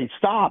and away.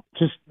 Stop.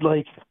 Just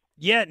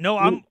Yeah,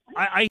 no,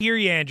 I hear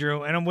you,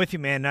 Andrew, and I'm with you,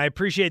 man. I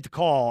appreciate the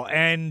call.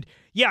 And,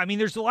 yeah,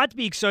 there's a lot to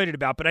be excited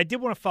about, but I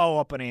did want to follow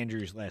up on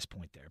Andrew's last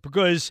point there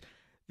because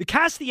the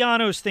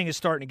Castellanos thing is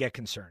starting to get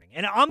concerning.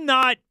 And I'm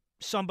not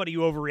somebody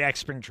who overreacts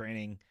spring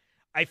training.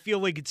 I feel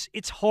like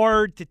it's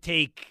hard to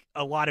take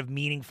a lot of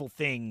meaningful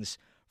things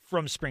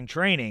from spring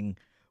training,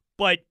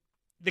 but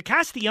the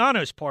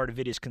Castellanos part of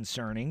it is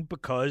concerning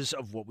because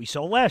of what we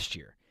saw last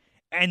year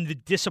and the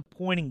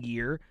disappointing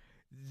year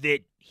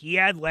that he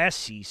had last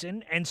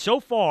season, and so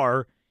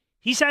far,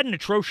 he's had an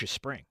atrocious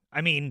spring.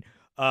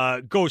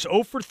 Goes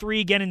 0 for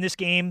 3 again in this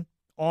game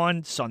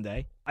on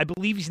Sunday. I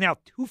believe he's now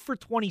 2 for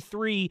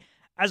 23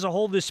 as a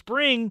whole this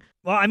spring.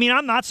 Well,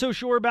 I'm not so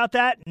sure about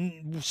that.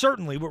 And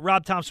certainly what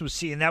Rob Thompson was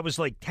seeing, that was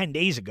 10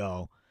 days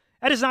ago.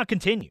 That has not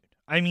continued.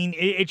 I mean,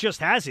 it just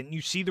hasn't.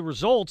 You see the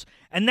results,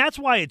 and that's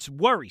why it's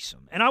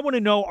worrisome. And I want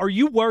to know, are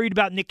you worried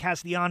about Nick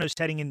Castellanos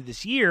heading into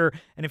this year?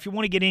 And if you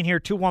want to get in here,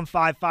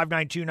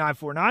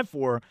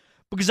 215-592-9494,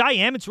 because I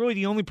am. It's really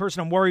the only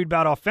person I'm worried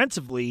about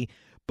offensively,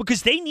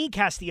 because they need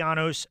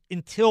Castellanos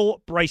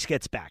until Bryce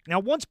gets back. Now,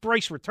 once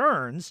Bryce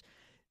returns,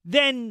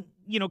 then,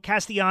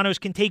 Castellanos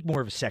can take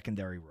more of a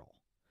secondary role.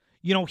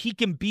 He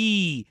can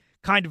be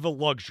kind of a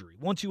luxury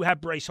once you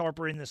have Bryce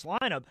Harper in this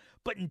lineup.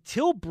 But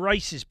until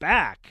Bryce is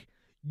back,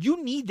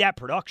 you need that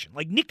production.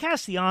 Like, Nick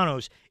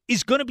Castellanos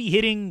is going to be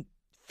hitting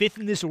fifth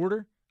in this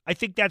order. I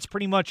think that's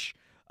pretty much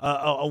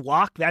a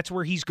lock. That's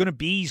where he's going to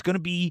be. He's going to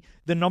be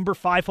the number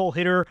 5-hole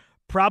hitter,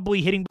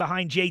 probably hitting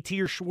behind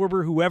JT or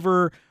Schwarber,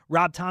 whoever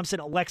Rob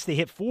Thompson elects to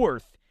hit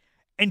fourth.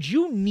 And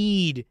you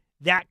need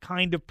that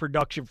kind of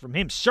production from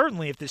him.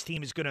 Certainly if this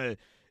team is going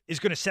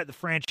to set the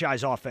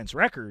franchise offense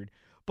record.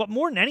 But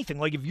more than anything,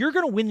 like, if you're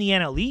going to win the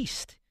NL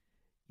East,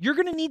 you're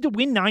going to need to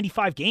win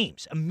 95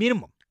 games, a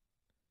minimum,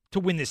 to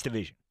win this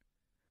division,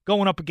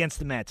 going up against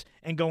the Mets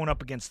and going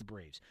up against the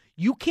Braves.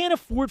 You can't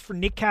afford for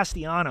Nick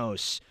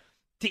Castellanos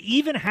to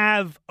even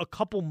have a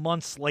couple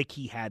months like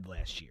he had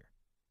last year.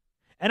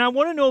 And I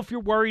want to know if you're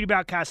worried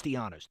about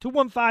Castellanos.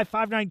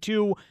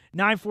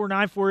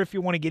 215-592-9494 if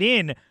you want to get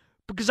in,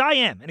 because I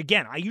am. And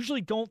again, I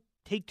usually don't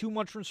take too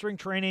much from spring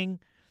training.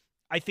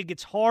 I think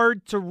it's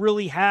hard to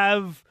really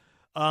have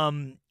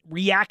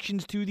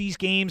reactions to these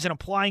games and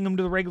applying them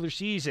to the regular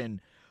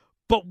season.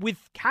 But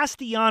with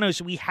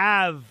Castellanos, we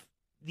have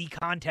the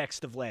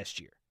context of last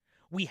year.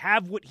 We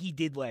have what he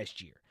did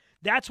last year.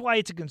 That's why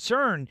it's a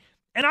concern.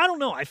 And I don't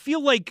know. I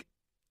feel like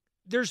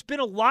there's been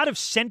a lot of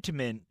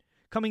sentiment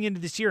coming into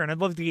this year, and I'd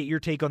love to get your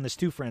take on this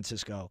too,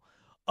 Francisco,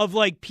 of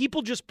like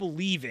people just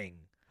believing,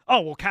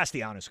 oh, well,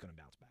 Castellanos is going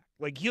to bounce back.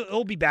 Like,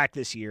 he'll be back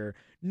this year.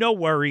 No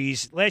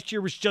worries. Last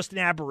year was just an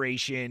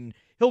aberration.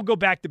 He'll go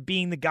back to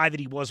being the guy that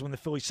he was when the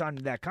Phillies signed him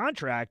to that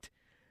contract.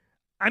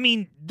 I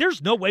mean,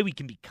 there's no way we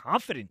can be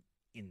confident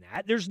in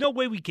that. There's no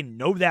way we can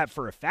know that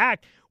for a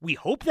fact. We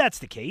hope that's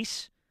the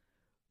case.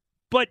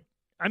 But,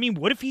 I mean,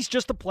 what if he's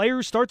just a player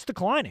who starts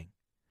declining?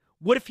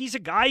 What if he's a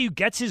guy who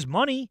gets his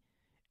money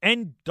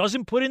and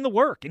doesn't put in the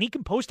work? And he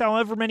can post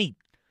however many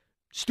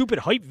stupid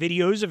hype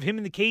videos of him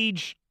in the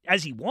cage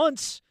as he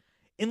wants.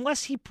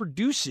 Unless he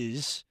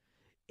produces,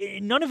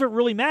 none of it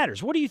really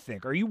matters. What do you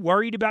think? Are you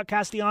worried about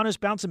Castellanos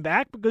bouncing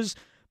back? Because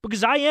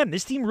I am.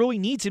 This team really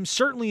needs him,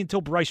 certainly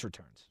until Bryce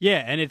returns.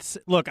 Yeah, and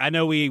look, I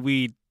know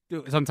we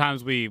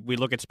sometimes we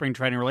look at spring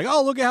training, we're like,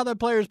 oh, look at how that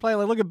players play.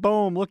 Like, look at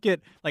Bohm, look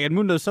at, like,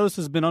 Edmundo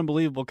Sosa's been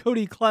unbelievable.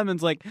 Cody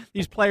Clemens, like,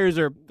 these players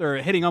are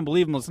hitting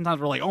unbelievable.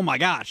 Sometimes we're like, oh my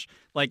gosh,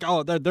 like,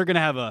 oh, they're going to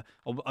have a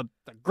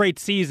great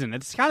season.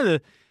 It's kind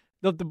of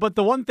but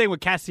the one thing with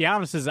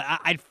Castellanos is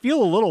I'd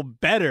feel a little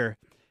better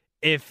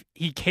if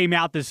he came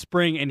out this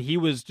spring and he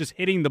was just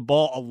hitting the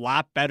ball a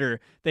lot better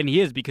than he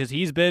is, because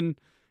he's been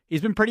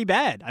pretty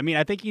bad. I mean,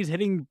 I think he's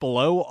hitting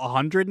below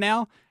 100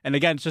 now. And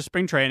again, it's just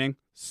spring training,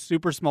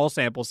 super small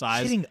sample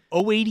size. He's hitting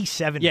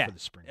 087 for the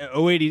spring.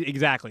 080,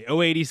 exactly.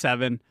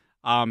 087.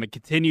 It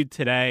continued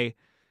today.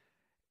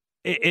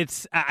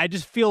 I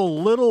just feel a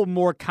little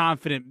more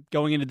confident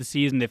going into the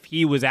season if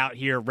he was out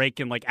here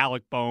raking like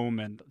Alec Bohm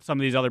and some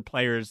of these other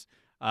players'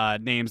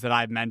 names that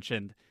I've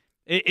mentioned.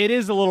 It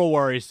is a little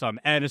worrisome,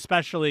 and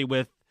especially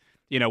with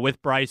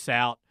Bryce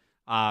out,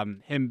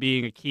 him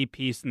being a key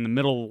piece in the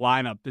middle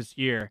lineup this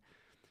year.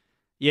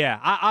 Yeah,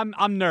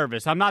 I'm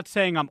nervous. I'm not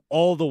saying I'm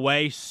all the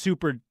way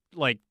super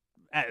like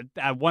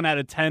at 1 out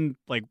of 10,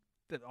 like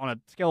on a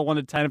scale of 1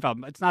 to 10. If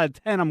it's not a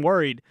 10, I'm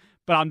worried,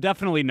 but I'm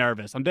definitely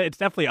nervous. It's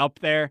definitely up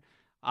there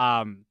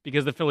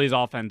because the Phillies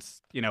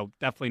offense,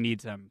 definitely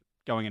needs him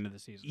going into the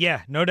season.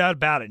 Yeah, no doubt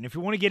about it. And if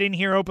you want to get in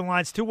here, open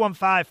lines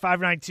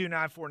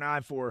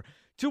 215-592-9494.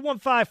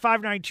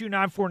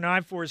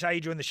 215-592-9494 is how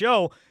you join the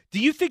show. Do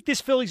you think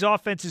this Phillies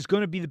offense is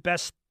going to be the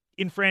best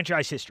in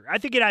franchise history? I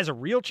think it has a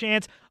real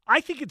chance.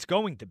 I think it's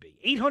going to be.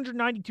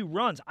 892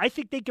 runs. I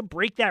think they can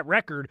break that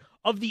record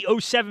of the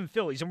 07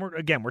 Phillies. And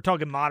we're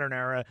talking modern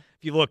era.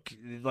 If you look,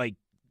 like,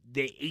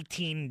 the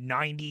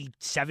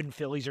 1897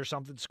 Phillies or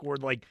something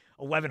scored like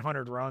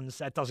 1,100 runs.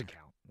 That doesn't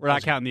count. We're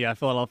not counting the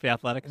Philadelphia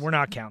Athletics? We're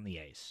not counting the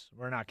A's.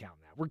 We're not counting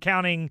that. We're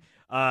counting,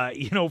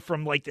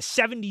 from like the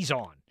 70s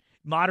on,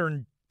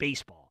 modern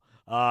baseball.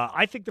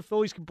 I think the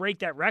Phillies can break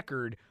that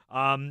record,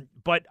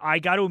 but I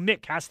got to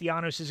admit,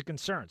 Castellanos is a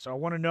concern. So I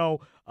want to know,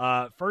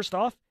 first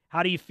off,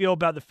 how do you feel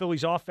about the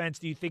Phillies offense?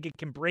 Do you think it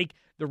can break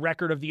the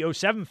record of the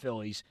 07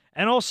 Phillies?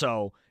 And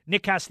also,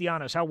 Nick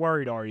Castellanos, how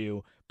worried are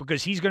you?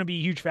 Because he's going to be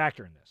a huge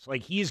factor in this.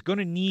 Like, he is going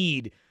to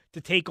need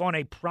to take on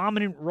a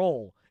prominent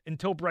role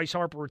until Bryce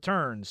Harper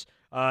returns.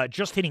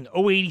 Just hitting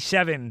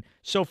 087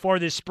 so far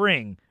this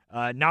spring.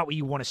 Not what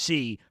you want to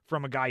see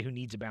from a guy who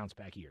needs a bounce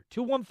back year.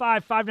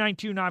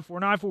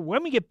 215-592-9494.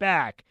 When we get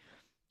back,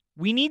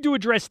 we need to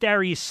address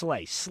Darius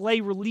Slay. Slay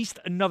released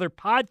another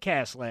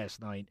podcast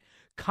last night,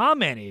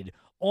 commented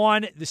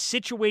on the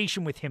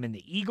situation with him and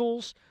the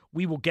Eagles.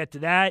 We will get to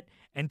that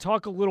and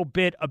talk a little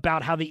bit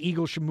about how the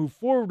Eagles should move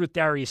forward with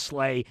Darius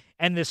Slay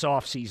and this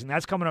offseason.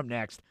 That's coming up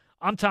next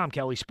I'm Tom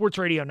Kelly, Sports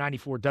Radio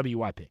 94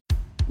 WIP.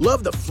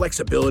 Love the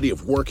flexibility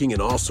of working in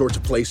all sorts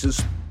of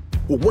places?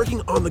 Well,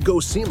 working on the go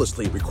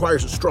seamlessly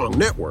requires a strong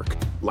network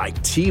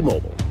like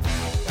T-Mobile.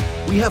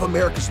 We have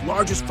America's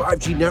largest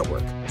 5G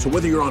network, so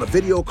whether you're on a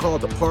video call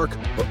at the park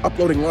or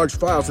uploading large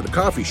files at a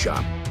coffee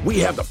shop, we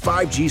have the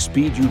 5G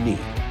speed you need.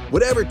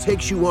 Whatever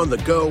takes you on the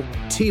go,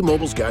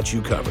 T-Mobile's got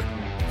you covered.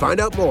 Find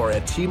out more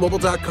at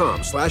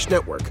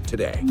T-Mobile.com/network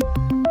today.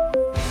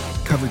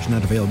 Coverage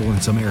not available in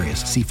some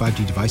areas. See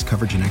 5G device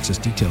coverage and access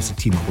details at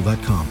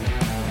T-Mobile.com.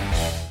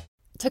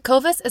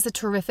 Tecovas is a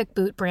terrific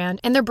boot brand,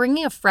 and they're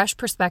bringing a fresh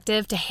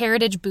perspective to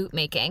heritage boot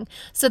making.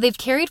 So they've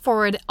carried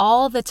forward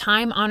all the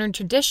time-honored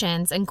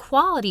traditions and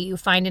quality you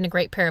find in a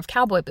great pair of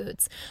cowboy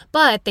boots,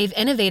 but they've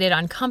innovated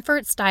on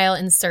comfort, style,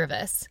 and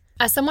service.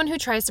 As someone who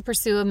tries to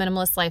pursue a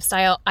minimalist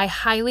lifestyle, I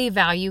highly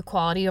value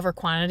quality over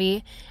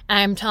quantity, and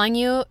I'm telling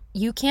you,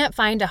 you can't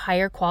find a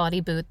higher quality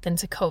boot than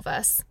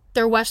Tecovas.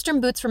 Their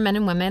Western boots for men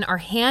and women are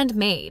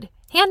handmade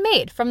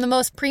from the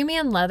most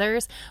premium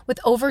leathers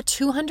with over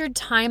 200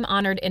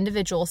 time-honored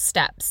individual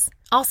steps.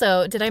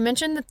 Also, did I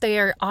mention that they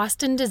are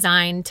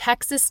Austin-designed,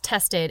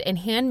 Texas-tested, and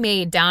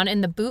handmade down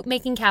in the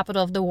boot-making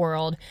capital of the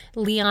world,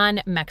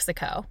 Leon,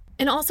 Mexico.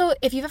 And also,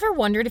 if you've ever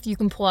wondered if you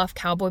can pull off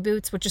cowboy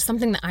boots, which is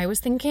something that I was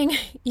thinking,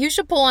 you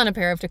should pull on a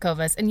pair of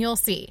Tecovas and you'll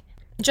see.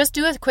 Just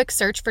do a quick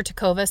search for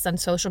Tecovas on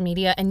social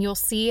media and you'll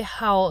see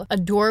how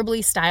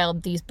adorably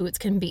styled these boots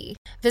can be.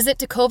 Visit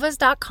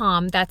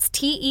tecovas.com, that's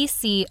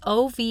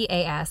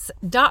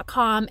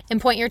TECOVAS.com,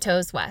 and point your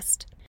toes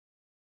west.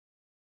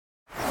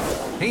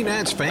 Hey,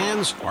 Nats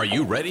fans, are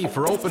you ready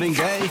for opening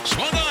day?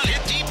 Swung on,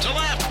 hit deep to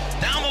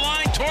left, down the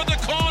line toward the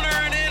corner,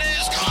 and it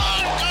is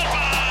gone.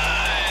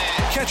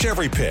 Goodbye! Catch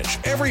every pitch,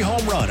 every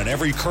home run, and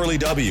every Curly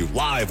W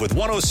live with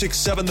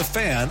 106.7 The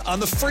Fan on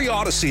the free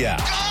Odyssey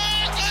app.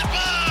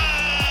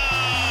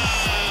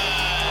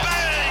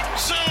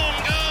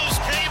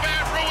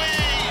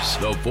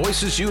 The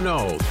voices you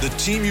know, the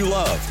team you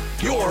love,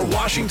 your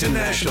Washington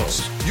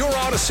Nationals, your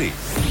Odyssey.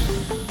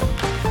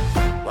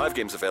 Live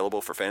games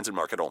available for fans and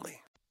market only.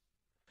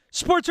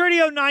 Sports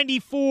Radio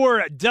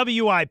 94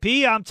 WIP.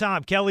 I'm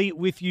Tom Kelly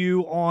with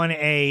you on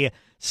a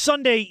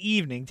Sunday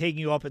evening, taking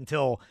you up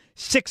until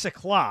 6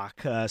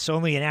 o'clock. So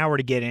only an hour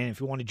to get in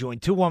if you want to join.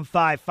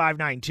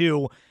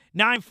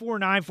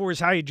 215-592-9494 is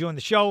how you join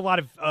the show. A lot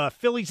of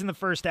Phillies in the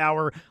first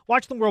hour.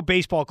 Watching the World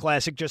Baseball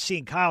Classic, just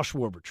seeing Kyle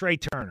Schwarber, Trey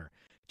Turner,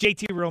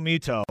 JT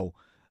Realmuto,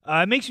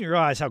 it makes me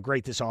realize how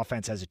great this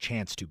offense has a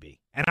chance to be.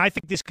 And I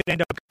think this could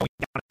end up going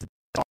down as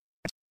the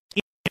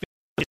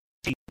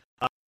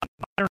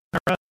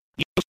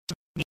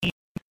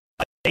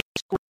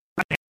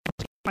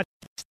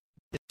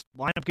this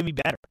lineup can be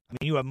better. I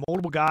mean, you have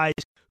multiple guys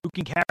who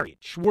can carry it.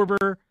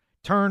 Schwarber,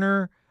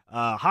 Turner,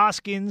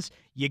 Hoskins.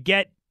 You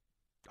get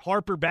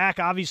Harper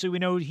back. Obviously, we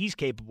know what he's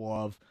capable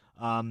of.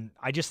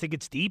 I just think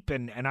it's deep,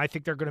 and I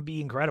think they're going to be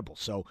incredible.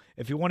 So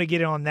if you want to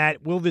get in on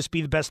that, will this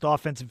be the best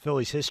offense in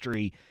Phillies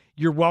history?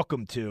 You're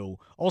welcome to.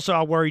 Also,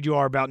 how worried you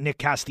are about Nick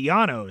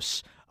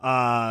Castellanos,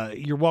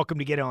 you're welcome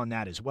to get in on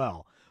that as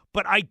well.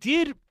 But I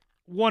did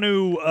want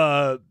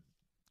to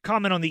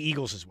comment on the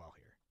Eagles as well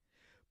here,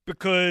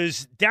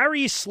 because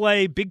Darius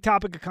Slay, big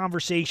topic of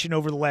conversation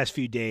over the last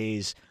few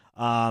days,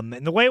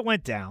 and the way it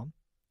went down,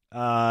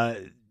 a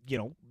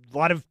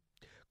lot of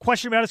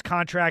question about his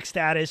contract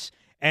status.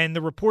 And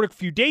the report a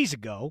few days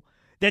ago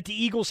that the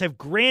Eagles have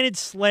granted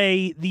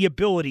Slay the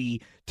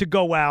ability to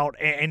go out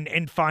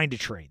and find a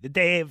trade, that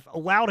they have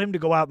allowed him to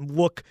go out and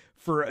look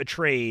for a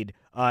trade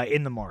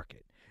in the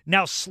market.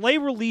 Now, Slay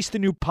released a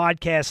new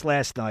podcast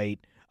last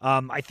night.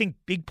 I think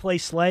Big Play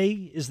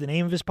Slay is the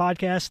name of his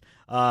podcast.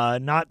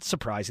 Not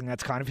surprising.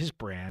 That's kind of his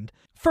brand.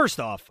 First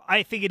off,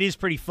 I think it is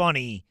pretty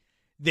funny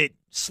that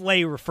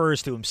Slay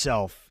refers to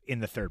himself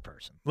in the third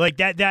person. Like,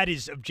 that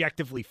is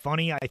objectively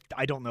funny.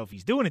 I don't know if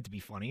he's doing it to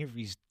be funny, if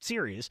he's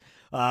serious,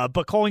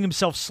 but calling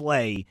himself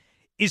Slay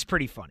is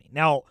pretty funny.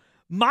 Now,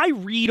 my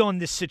read on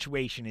this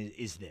situation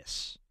is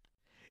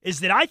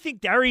that I think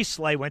Darius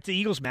Slay went to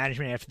Eagles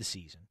management after the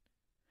season,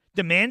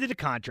 demanded a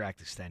contract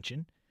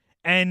extension,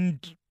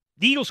 and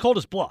the Eagles called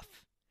his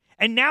bluff.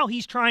 And now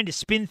he's trying to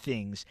spin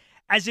things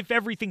as if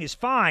everything is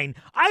fine.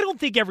 I don't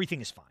think everything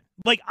is fine.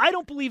 I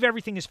don't believe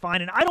everything is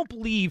fine, and I don't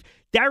believe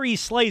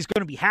Darius Slay is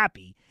going to be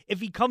happy if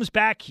he comes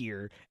back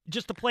here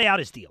just to play out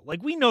his deal.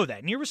 We know that.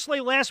 And here was Slay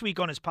last week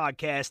on his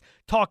podcast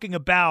talking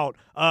about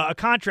a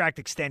contract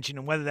extension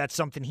and whether that's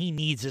something he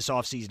needs this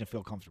offseason to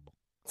feel comfortable.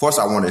 Of course,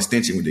 I want an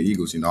extension with the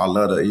Eagles. I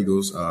love the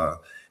Eagles.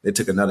 They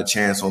took another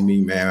chance on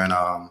me, man,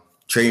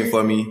 trading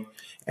for me.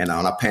 And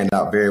I panned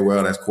out very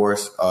well, of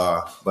course.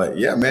 But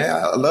yeah, man,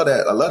 I love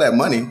that. I love that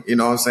money. You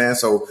know what I'm saying?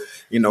 So,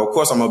 of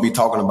course, I'm gonna be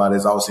talking about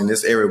this obviously in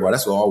this area, but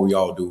that's what we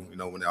all do.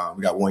 When we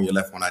got 1 year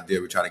left on our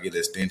deal, we try to get the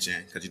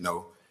extension because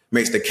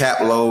makes the cap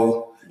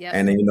low, yep.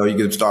 And then you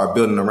can start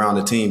building around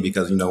the team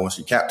because once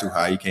you cap too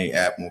high, you can't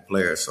add more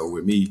players. So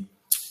with me,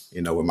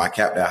 with my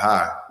cap that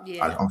high,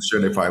 yeah. I'm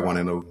sure they probably want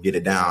to get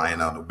it down,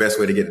 and the best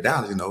way to get it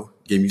down is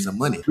give me some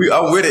money.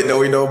 I'm with it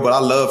though, but I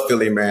love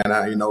Philly, man.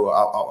 I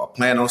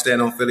plan on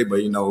staying on Philly,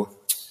 but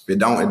if it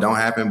don't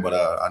happen. But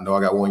I know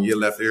I got 1 year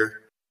left here.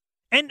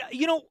 And,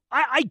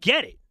 I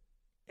get it.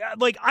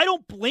 Like, I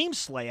don't blame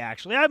Slay,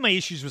 actually. I have my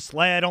issues with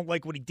Slay. I don't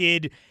like what he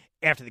did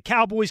after the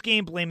Cowboys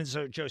game, blaming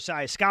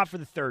Josiah Scott for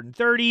the 3rd and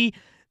 30.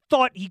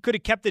 Thought he could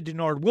have kept the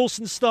Denard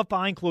Wilson stuff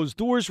behind closed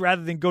doors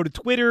rather than go to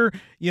Twitter,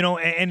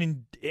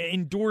 and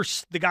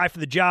endorse the guy for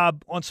the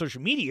job on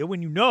social media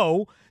when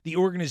the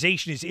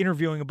organization is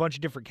interviewing a bunch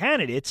of different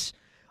candidates.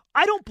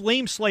 I don't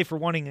blame Slay for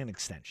wanting an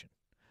extension.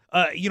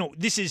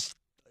 This is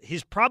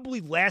his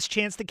probably last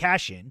chance to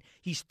cash in.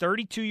 He's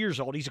 32 years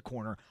old. He's a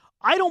corner.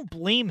 I don't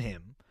blame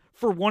him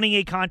for wanting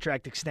a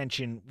contract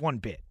extension one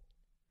bit.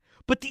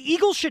 But the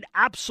Eagles should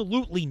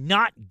absolutely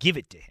not give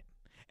it to him.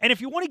 And if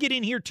you want to get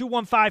in here,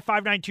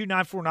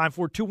 215-592-9494,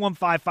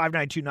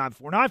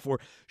 215-592-9494,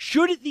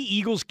 should the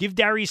Eagles give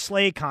Darius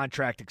Slay a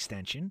contract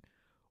extension,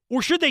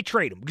 or should they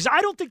trade him? Because I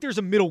don't think there's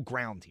a middle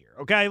ground here,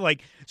 okay?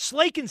 Like,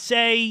 Slay can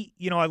say,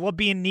 I love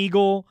being an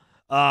Eagle.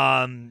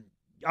 I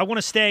want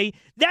to stay.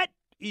 That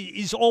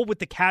is all with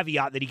the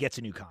caveat that he gets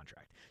a new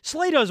contract.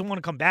 Slay doesn't want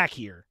to come back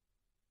here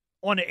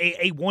on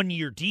a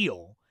one-year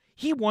deal.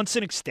 He wants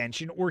an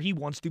extension or he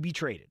wants to be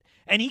traded.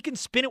 And he can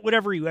spin it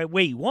whatever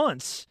way he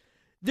wants.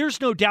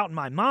 There's no doubt in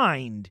my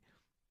mind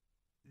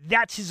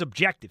that's his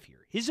objective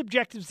here. His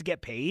objective is to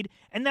get paid,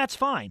 and that's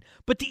fine.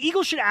 But the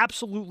Eagles should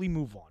absolutely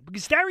move on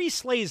because Darius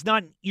Slay is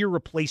not an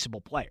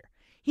irreplaceable player.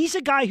 He's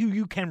a guy who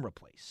you can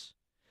replace.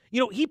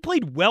 He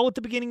played well at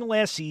the beginning of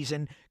last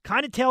season,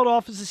 kind of tailed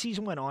off as the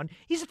season went on.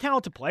 He's a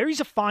talented player.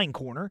 He's a fine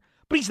corner,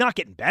 but he's not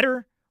getting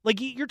better.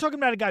 Like, you're talking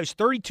about a guy who's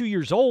 32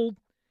 years old.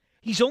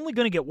 He's only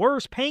going to get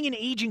worse. Paying an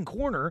aging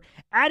corner,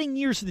 adding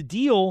years to the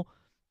deal,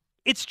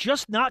 it's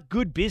just not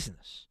good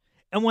business.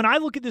 And when I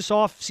look at this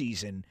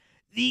offseason,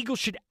 the Eagles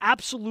should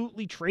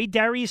absolutely trade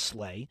Darius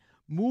Slay,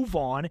 move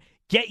on,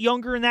 get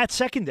younger in that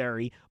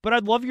secondary. But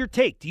I'd love your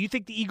take. Do you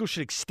think the Eagles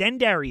should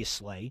extend Darius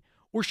Slay,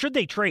 or should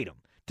they trade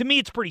him? To me,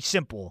 it's pretty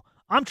simple.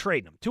 I'm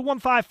trading him.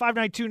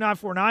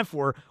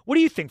 215-592-9494. What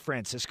do you think,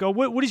 Francisco?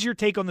 What is your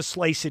take on the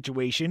Slay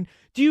situation?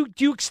 Do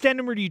you extend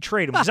him or do you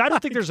trade him? Because I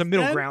don't think there's a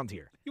middle ground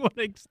here. You want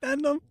to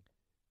extend him?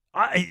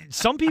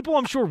 Some people,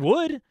 I'm sure,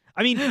 would.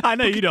 I mean, I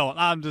know you don't.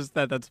 I'm just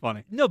that's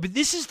funny. No, but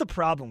this is the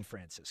problem,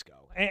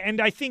 Francisco. And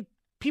I think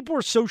people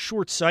are so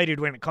short-sighted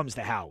when it comes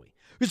to Howie.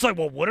 It's like,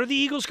 well, what are the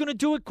Eagles going to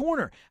do at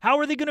corner? How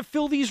are they going to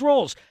fill these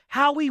roles?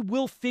 Howie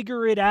will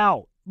figure it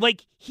out.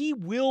 Like, he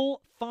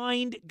will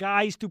find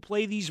guys to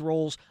play these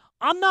roles.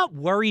 I'm not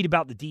worried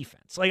about the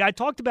defense. Like, I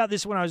talked about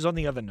this when I was on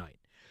the other night.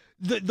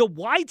 The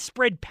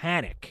widespread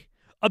panic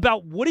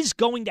about what is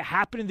going to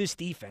happen in this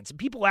defense and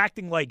people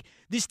acting like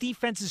this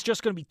defense is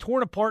just going to be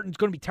torn apart and it's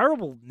going to be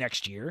terrible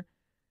next year,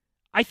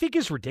 I think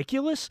is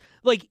ridiculous.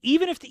 Like,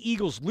 even if the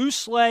Eagles lose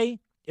Slay,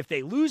 if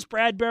they lose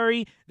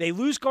Bradbury, they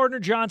lose Gardner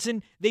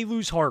Johnson, they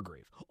lose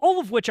Hargrave, all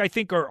of which I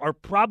think are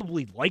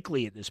probably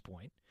likely at this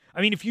point.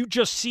 I mean, if you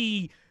just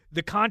see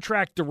the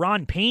contract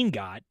Daron Payne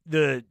got,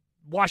 the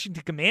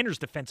Washington Commanders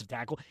defensive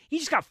tackle, he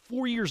just got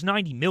 4 years,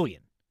 $90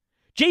 million.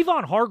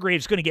 Javon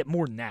Hargrave's going to get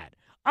more than that.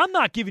 I'm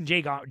not giving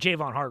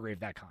Javon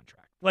Hargrave that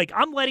contract. Like,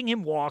 I'm letting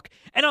him walk,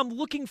 and I'm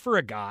looking for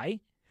a guy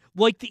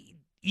like the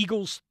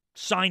Eagles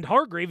signed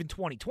Hargrave in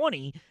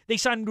 2020. They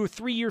signed him to a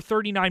 3-year,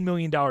 $39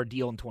 million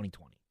deal in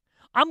 2020.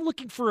 I'm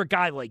looking for a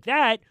guy like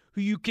that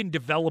who you can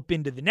develop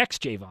into the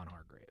next Javon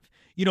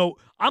Hargrave.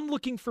 I'm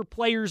looking for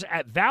players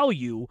at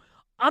value.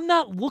 I'm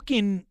not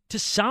looking to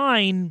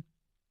sign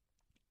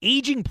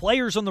aging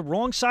players on the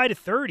wrong side of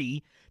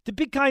 30 to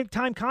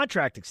big-time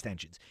contract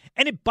extensions.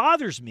 And it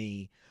bothers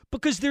me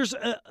because there's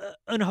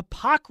an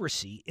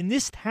hypocrisy in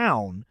this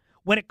town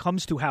when it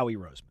comes to Howie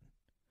Roseman.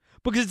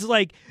 Because it's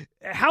like,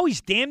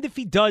 Howie's damned if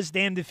he does,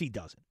 damned if he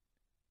doesn't.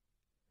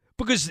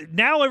 Because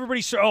now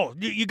everybody's saying,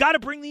 you got to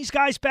bring these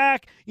guys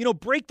back.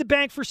 Break the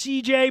bank for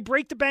CJ,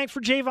 break the bank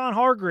for Javon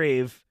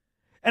Hargrave.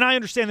 And I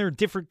understand they're in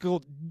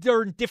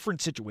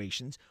different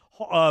situations.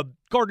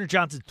 Gardner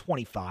Johnson's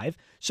 25,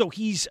 so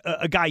he's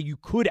a guy you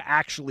could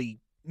actually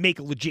make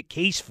a legit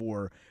case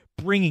for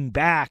bringing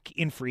back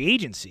in free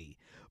agency.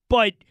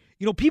 But,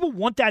 people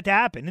want that to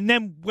happen. And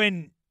then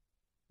when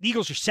the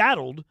Eagles are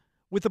saddled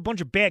with a bunch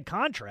of bad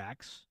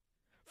contracts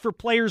for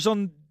players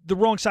on the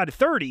wrong side of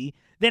 30,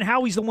 then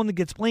Howie's the one that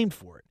gets blamed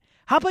for it.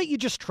 How about you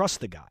just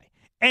trust the guy?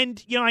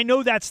 And, I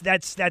know that's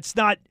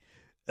not,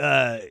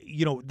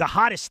 the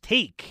hottest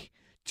take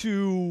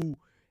to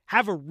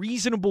have a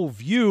reasonable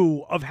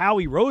view of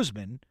Howie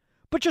Roseman,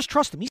 but just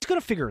trust him. He's going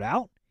to figure it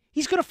out.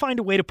 He's going to find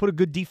a way to put a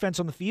good defense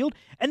on the field.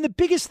 And the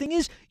biggest thing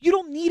is, you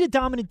don't need a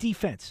dominant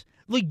defense.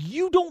 Like,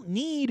 you don't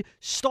need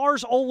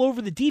stars all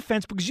over the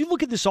defense because you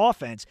look at this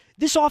offense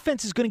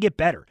is going to get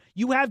better.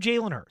 You have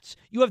Jalen Hurts.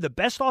 You have the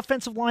best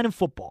offensive line in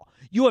football.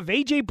 You have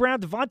A.J.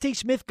 Brown, Devontae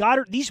Smith,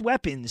 Goddard. These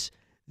weapons,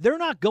 they're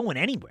not going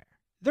anywhere.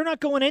 They're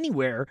not going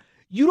anywhere.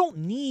 You don't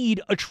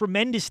need a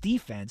tremendous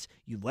defense.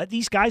 You let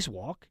these guys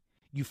walk.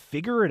 You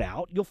figure it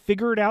out. You'll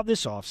figure it out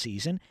this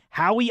offseason.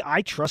 Howie,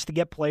 I trust to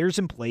get players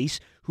in place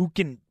who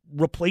can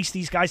replace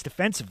these guys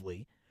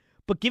defensively.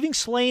 But giving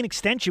Slay an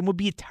extension would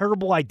be a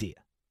terrible idea.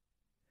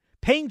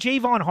 Paying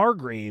Javon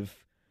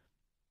Hargrave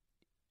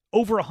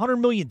over $100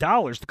 million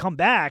to come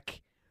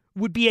back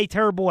would be a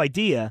terrible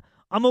idea.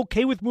 I'm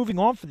okay with moving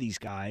on for these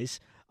guys,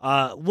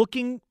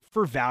 looking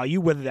for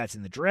value, whether that's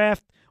in the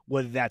draft,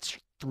 whether that's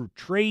through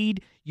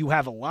trade. You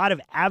have a lot of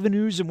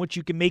avenues in which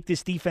you can make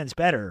this defense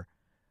better.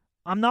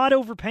 I'm not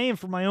overpaying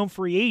for my own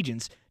free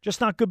agents, just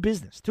not good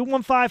business.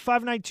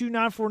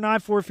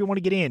 215-592-9494 if you want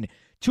to get in.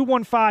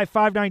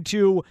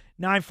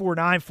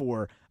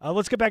 215-592-9494.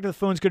 Let's get back to the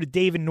phones. Go to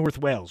Dave in North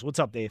Wales. What's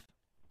up, Dave?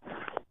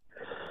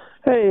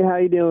 Hey, how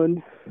you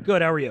doing?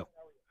 Good. How are you?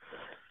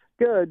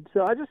 Good.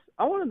 So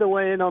I wanted to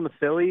weigh in on the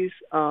Phillies.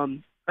 I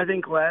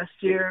think last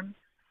year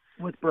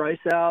with Bryce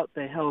out,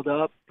 they held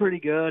up pretty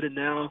good, and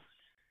now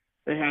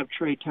they have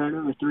Trey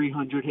Turner, a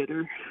 300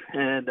 hitter,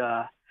 and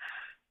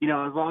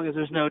as long as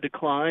there's no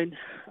decline,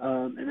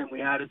 and then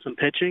we added some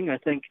pitching, I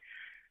think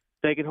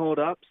they can hold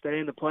up, stay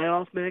in the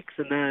playoff mix,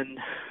 and then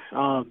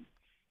I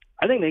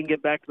think they can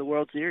get back to the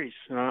World Series.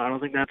 I don't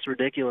think that's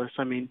ridiculous.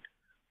 I mean,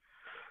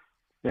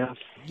 yeah.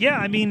 Yeah,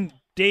 I mean,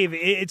 Dave,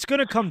 it's going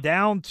to come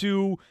down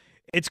to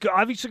it's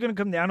obviously going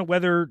to come down to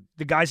whether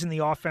the guys in the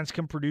offense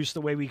can produce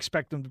the way we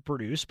expect them to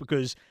produce,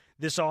 because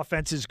this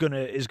offense is going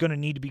to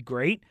need to be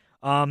great.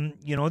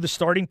 The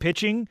starting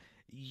pitching,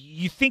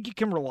 you think you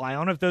can rely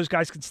on if those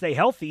guys can stay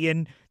healthy.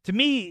 And to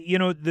me,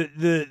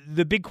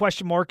 the big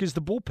question mark is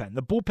the bullpen.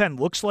 The bullpen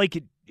looks like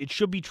it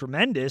should be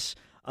tremendous,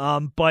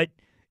 but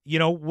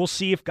we'll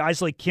see if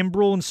guys like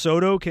Kimbrel and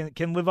Soto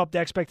can live up to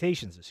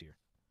expectations this year.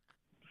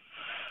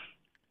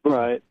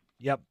 Right.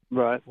 Yep.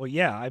 Right. Well,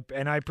 yeah,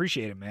 I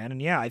appreciate it, man.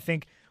 And yeah, I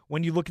think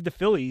when you look at the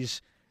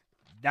Phillies,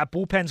 that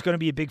bullpen's going to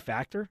be a big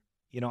factor.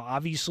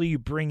 Obviously you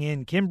bring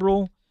in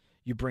Kimbrel,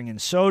 you bring in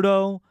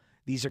Soto.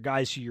 These are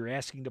guys who you're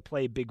asking to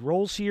play big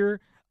roles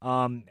here,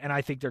 and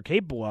I think they're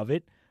capable of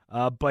it.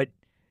 But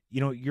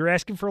you're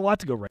asking for a lot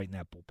to go right in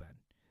that bullpen.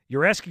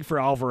 You're asking for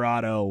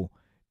Alvarado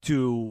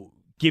to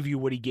give you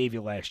what he gave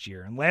you last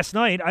year. And last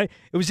night,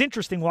 it was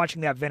interesting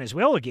watching that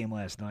Venezuela game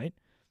last night,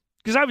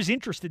 because I was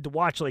interested to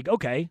watch,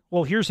 okay,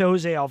 well, here's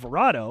Jose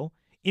Alvarado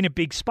in a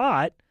big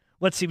spot.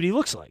 Let's see what he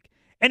looks like.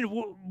 And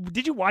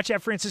did you watch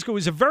that, Francisco? It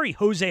was a very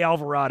Jose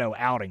Alvarado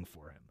outing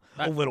for him.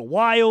 A little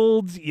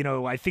wild,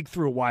 I think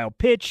threw a wild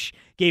pitch,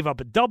 gave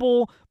up a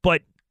double,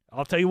 but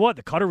I'll tell you what,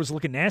 the cutter was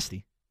looking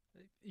nasty.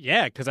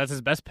 Yeah, because that's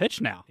his best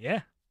pitch now.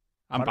 Yeah.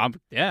 I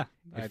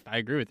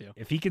agree with you.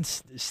 If he can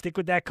stick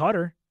with that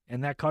cutter,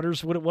 and that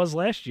cutter's what it was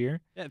last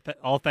year. Yeah,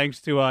 all thanks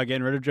to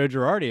getting rid of Joe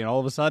Girardi, and all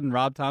of a sudden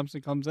Rob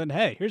Thompson comes in,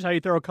 hey, here's how you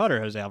throw a cutter,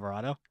 Jose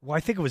Alvarado. Well, I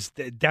think it was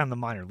down the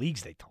minor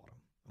leagues they told him.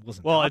 It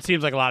wasn't. Well, it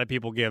seems like a lot of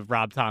people give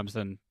Rob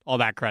Thompson all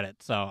that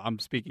credit, so I'm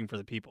speaking for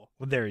the people.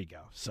 Well, there you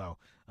go. So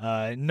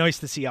nice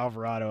to see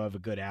Alvarado have a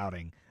good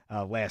outing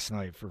last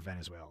night for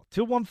Venezuela.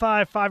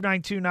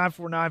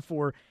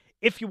 215-592-9494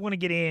 if you want to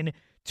get in.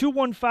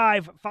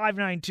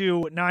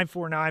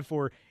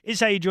 215-592-9494 is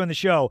how you join the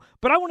show.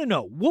 But I want to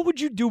know, what would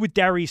you do with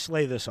Darius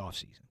Slay this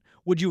offseason?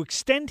 Would you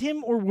extend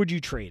him or would you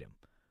trade him?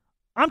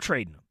 I'm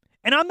trading him.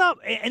 And I'm not,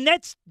 and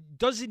that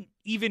doesn't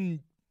even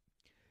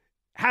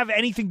have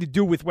anything to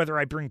do with whether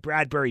I bring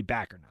Bradbury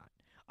back or not.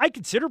 I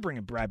consider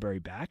bringing Bradbury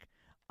back.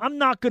 I'm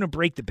not going to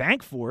break the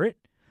bank for it.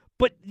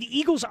 But the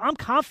Eagles, I'm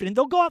confident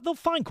they'll go out, they'll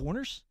find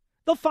corners.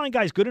 They'll find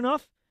guys good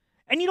enough.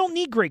 And you don't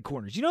need great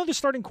corners. You know who the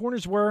starting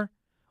corners were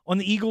on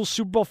the Eagles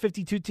Super Bowl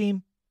 52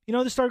 team? You know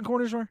who the starting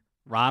corners were?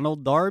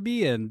 Ronald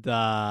Darby and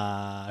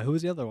who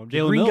was the other one?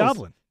 Jalen Green Mills.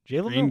 Goblin.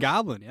 Green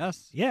Goblin,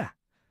 yes. Yeah.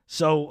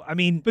 So, I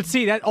mean, but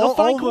see, that they'll all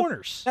find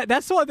corners.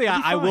 That's the one thing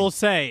I will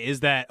say is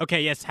that,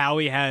 okay, yes,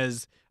 Howie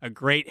has a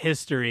great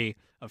history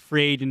of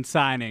free agent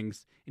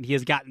signings, and he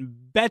has gotten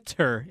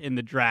better in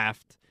the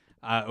draft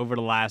over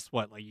the last,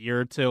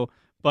 year or two.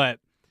 But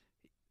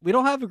we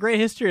don't have a great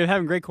history of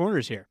having great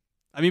corners here.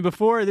 I mean,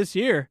 before this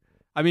year,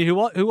 who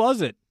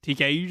was it?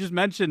 TK, you just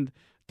mentioned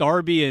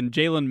Darby and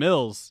Jalen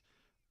Mills.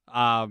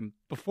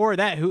 Before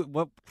that,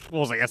 what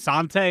was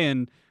Asante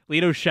and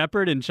Lito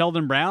Shepherd and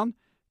Sheldon Brown?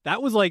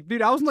 That was I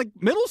was in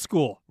middle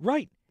school.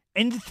 Right.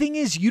 And the thing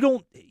is, you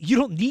don't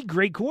need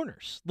great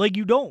corners.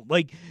 You don't.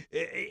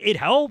 It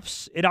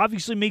helps. It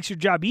obviously makes your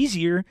job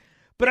easier.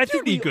 But I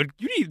think you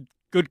need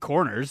good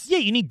corners. Yeah,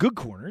 you need good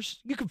corners.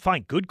 You can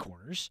find good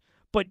corners.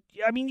 But,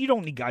 you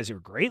don't need guys that are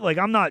great.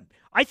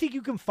 I think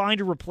you can find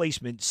a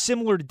replacement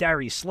similar to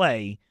Darius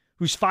Slay,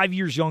 who's 5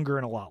 years younger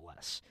and a lot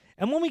less.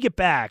 And when we get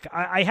back,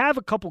 I have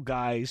a couple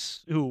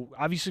guys who,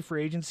 obviously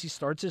free agency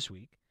starts this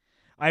week.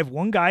 I have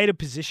one guy at a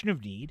position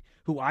of need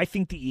who I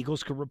think the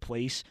Eagles could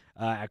replace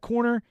at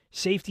corner,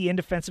 safety, and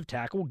defensive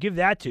tackle. We'll give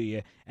that to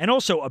you. And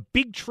also a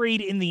big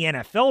trade in the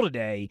NFL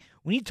today.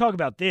 We need to talk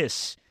about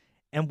this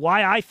and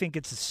why I think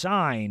it's a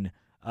sign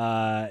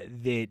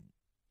that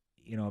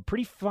a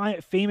pretty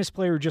famous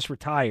player who just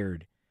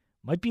retired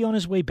might be on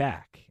his way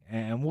back.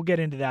 And we'll get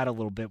into that a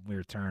little bit when we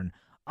return.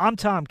 I'm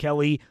Tom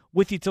Kelly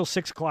with you till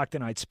 6 o'clock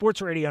tonight.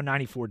 Sports Radio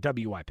 94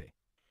 WIP.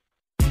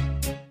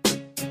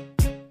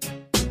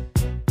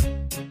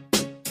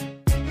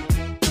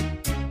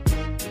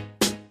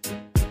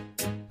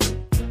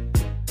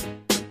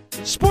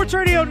 Sports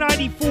Radio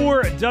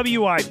 94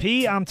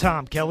 WIP. I'm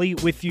Tom Kelly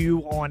with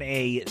you on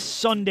a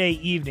Sunday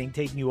evening,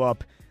 taking you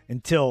up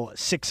until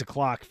 6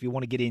 o'clock. If you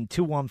want to get in,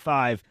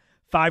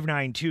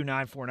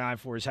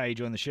 215-592-9494 is how you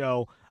join the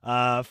show.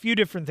 A few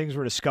different things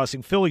we're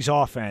discussing. Philly's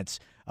offense.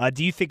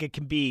 Do you think it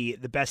can be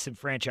the best in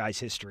franchise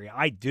history?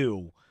 I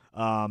do.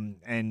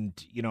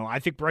 And, I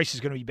think Bryce is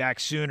going to be back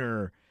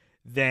sooner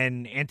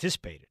than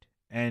anticipated.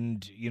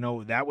 And,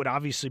 that would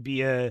obviously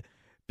be a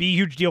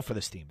huge deal for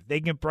this team. If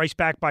they can get Bryce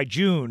back by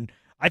June,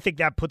 I think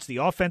that puts the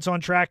offense on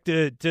track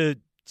to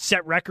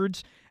set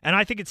records, and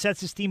I think it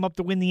sets this team up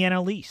to win the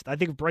NL East. I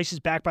think if Bryce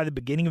is back by the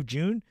beginning of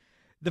June,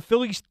 the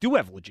Phillies do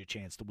have a legit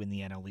chance to win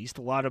the NL East.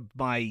 A lot of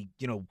my,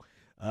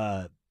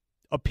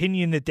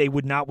 opinion that they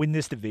would not win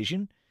this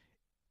division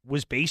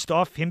was based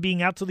off him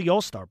being out till the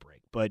All-Star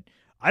break, but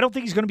I don't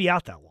think he's going to be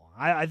out that long.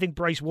 I think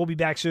Bryce will be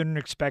back sooner than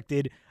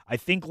expected. I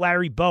think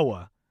Larry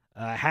Boa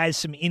has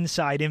some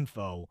inside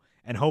info,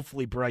 and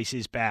hopefully Bryce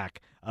is back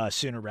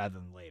sooner rather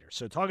than later.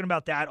 So talking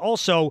about that.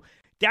 Also,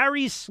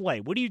 Darius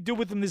Slay, what do you do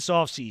with him this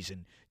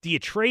offseason? Do you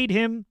trade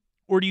him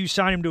or do you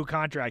sign him to a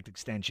contract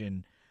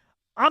extension?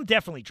 I'm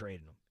definitely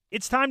trading him.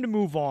 It's time to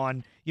move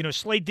on.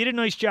 Slay did a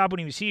nice job when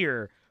he was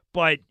here,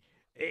 but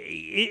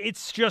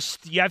it's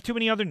just you have too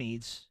many other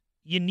needs.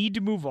 You need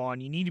to move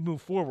on. You need to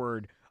move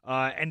forward,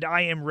 and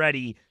I am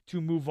ready to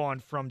move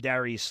on from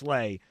Darius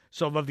Slay.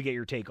 So I'd love to get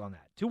your take on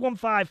that.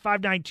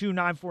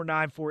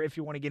 215-592-9494 if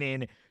you want to get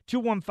in.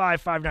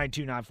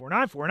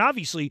 215-592-9494. And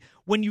obviously,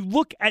 when you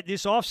look at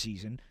this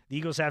offseason, the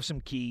Eagles have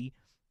some key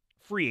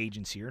free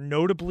agents here,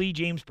 notably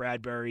James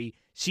Bradbury,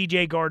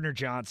 C.J.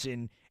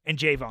 Gardner-Johnson, and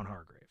Javon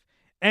Hargrave.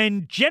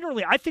 And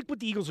generally, I think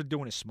what the Eagles are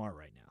doing is smart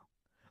right now.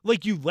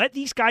 Like, you let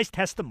these guys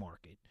test the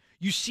market.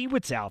 You see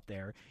what's out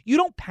there. You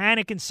don't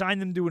panic and sign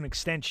them to an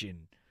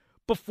extension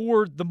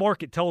before the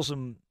market tells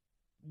them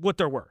what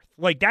they're worth.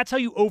 Like, that's how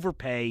you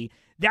overpay.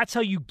 That's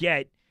how you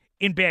get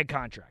in bad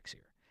contracts here.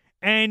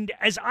 And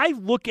as I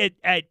look at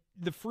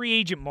the free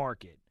agent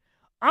market,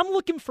 I'm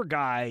looking for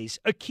guys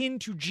akin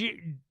to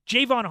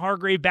Javon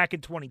Hargrave back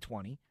in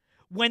 2020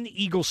 when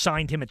the Eagles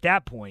signed him at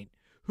that point,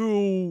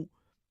 who,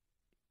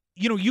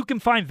 you can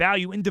find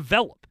value and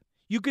develop.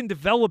 You can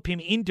develop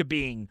him into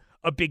being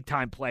a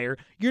big-time player.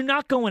 You're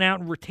not going out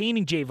and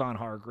retaining Javon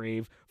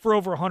Hargrave for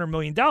over $100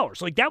 million.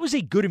 Like, that was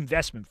a good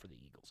investment for the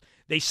Eagles.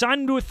 They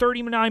signed him to a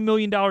 $39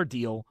 million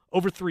deal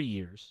over 3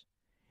 years,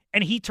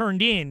 and he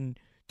turned in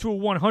to a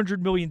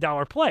 $100 million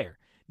player.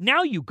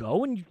 Now you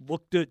go and you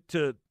look to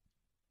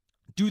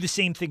do the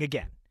same thing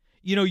again.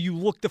 You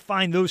look to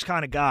find those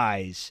kind of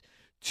guys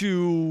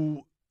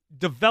to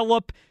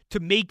develop, to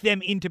make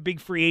them into big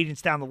free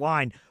agents down the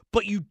line,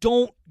 but you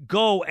don't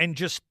go and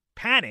just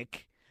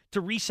panic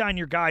to re-sign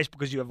your guys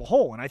because you have a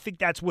hole. And I think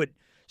that's what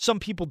some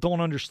people don't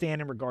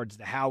understand in regards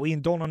to Howie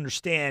and don't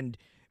understand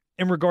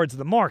in regards to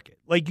the market.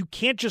 Like, you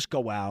can't just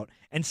go out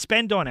and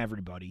spend on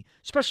everybody,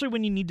 especially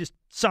when you need to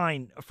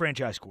sign a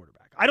franchise quarterback.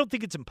 I don't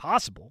think it's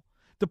impossible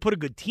to put a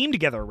good team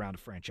together around a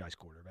franchise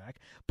quarterback,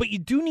 but you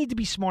do need to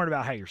be smart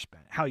about how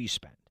you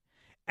spend.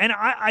 And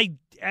I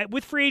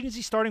with free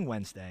agency starting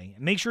Wednesday,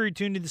 and make sure you're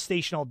tuned to the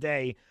station all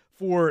day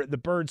for the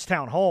Birds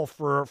Town Hall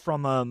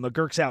from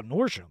McGurk's out in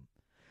Horsham.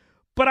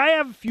 But I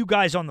have a few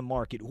guys on the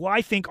market who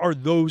I think are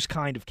those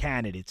kind of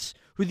candidates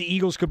who the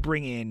Eagles could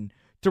bring in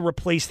to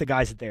replace the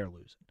guys that they are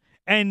losing.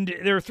 And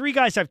there are three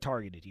guys I've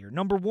targeted here.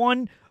 Number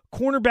one,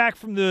 cornerback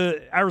from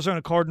the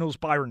Arizona Cardinals,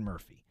 Byron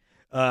Murphy.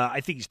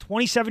 I think he's a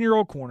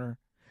 27-year-old corner,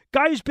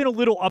 guy who's been a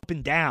little up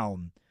and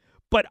down,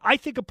 but I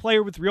think a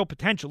player with real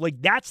potential.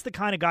 Like, that's the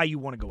kind of guy you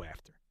want to go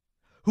after,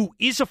 who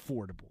is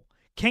affordable,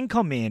 can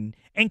come in,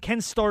 and can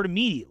start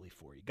immediately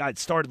for you. Guy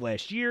started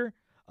last year.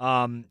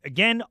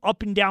 Again,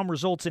 up and down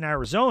results in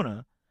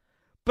Arizona,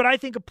 but I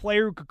think a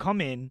player who could come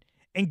in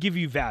and give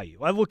you value.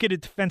 I look at a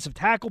defensive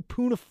tackle,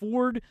 Poona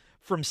Ford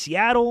from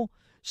Seattle,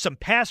 some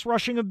pass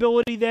rushing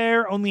ability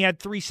there, only had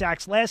 3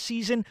 sacks last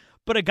season,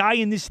 but a guy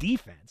in this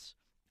defense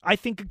I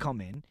think could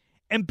come in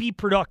and be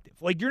productive.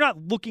 Like, you're not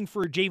looking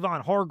for a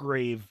Javon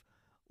Hargrave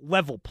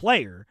level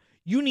player.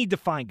 You need to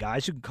find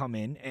guys who can come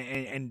in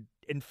and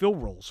fill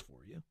roles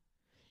for you.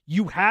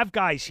 You have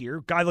guys here,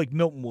 a guy like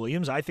Milton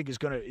Williams, I think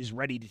is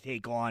ready to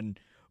take on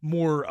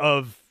more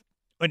of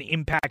an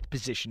impact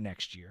position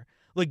next year.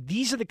 Like,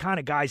 these are the kind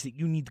of guys that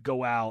you need to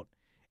go out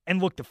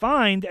and look to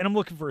find, and I'm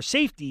looking for a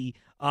safety.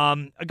 A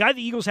guy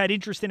the Eagles had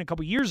interest in a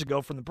couple years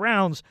ago from the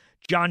Browns,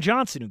 John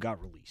Johnson, who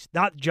got released.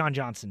 Not John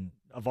Johnson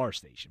of our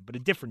station, but a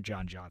different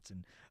John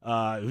Johnson,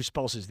 who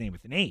spells his name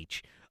with an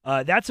H.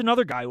 That's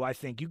another guy who I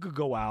think you could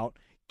go out,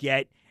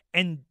 get,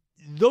 and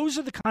those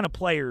are the kind of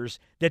players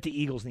that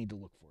the Eagles need to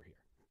look for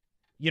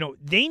here.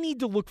 They need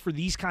to look for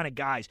these kind of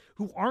guys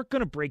who aren't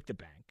going to break the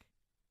bank,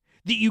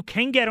 that you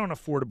can get on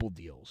affordable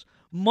deals,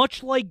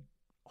 much like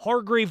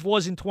Hargrave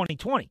was in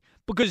 2020.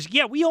 Because,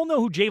 yeah, we all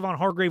know who Javon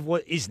Hargrave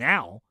is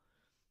now.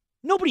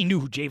 Nobody knew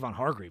who Javon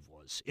Hargrave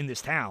was in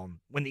this town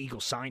when the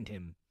Eagles signed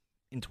him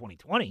in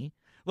 2020.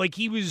 Like,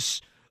 he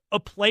was a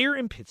player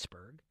in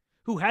Pittsburgh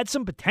who had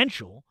some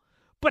potential,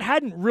 but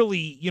hadn't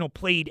really,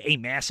 played a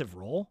massive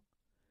role.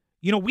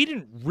 we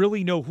didn't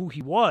really know who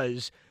he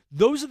was.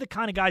 Those are the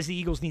kind of guys the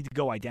Eagles need to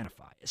go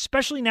identify,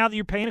 especially now that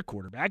you're paying a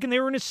quarterback, and they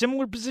were in a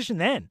similar position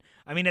then.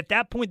 I mean, at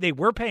that point, they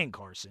were paying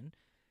Carson,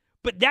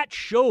 but that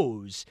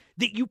shows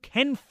that you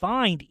can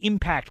find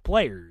impact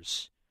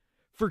players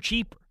for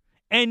cheaper.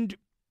 And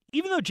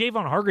even though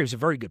Javon Hargrave's a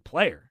very good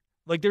player,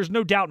 like there's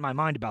no doubt in my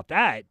mind about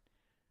that,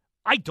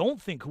 I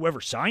don't think whoever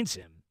signs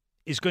him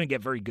is going to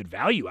get very good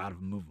value out of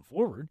him moving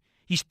forward.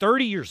 He's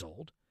 30 years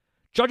old.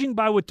 Judging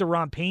by what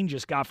Daron Payne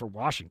just got for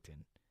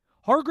Washington,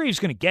 Hargrave's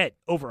going to get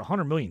over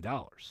 $100 million.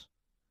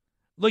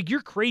 Like,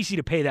 you're crazy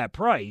to pay that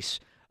price,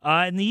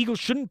 and the Eagles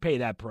shouldn't pay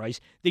that price.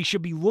 They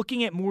should be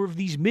looking at more of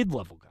these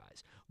mid-level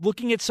guys,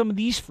 looking at some of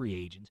these free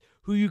agents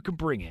who you can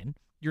bring in.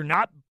 You're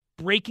not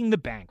breaking the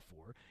bank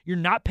for. You're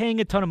not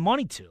paying a ton of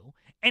money to.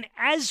 And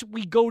as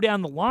we go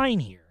down the line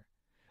here,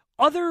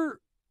 other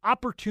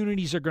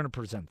opportunities are going to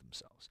present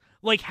themselves.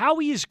 Like,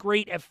 Howie is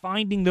great at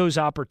finding those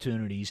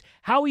opportunities.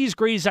 Howie is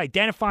great at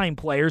identifying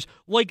players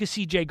like a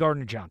C.J.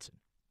 Gardner-Johnson.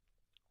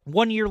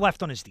 1 year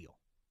left on his deal.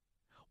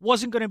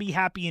 Wasn't going to be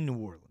happy in New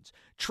Orleans.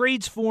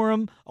 Trades for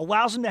him,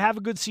 allows him to have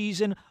a good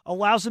season,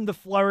 allows him to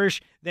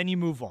flourish, then you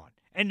move on.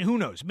 And who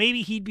knows,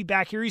 maybe he'd be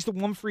back here. He's the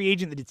one free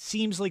agent that it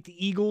seems like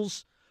the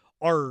Eagles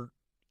are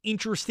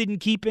interested in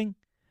keeping.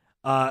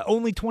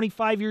 Only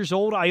 25 years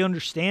old, I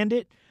understand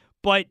it.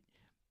 But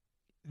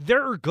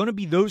there are going to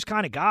be those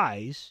kind of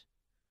guys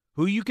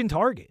who you can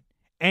target.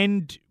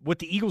 And what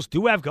the Eagles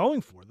do have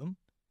going for them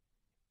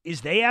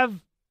is they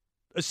have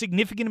a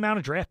significant amount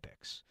of draft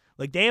picks.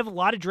 Like, they have a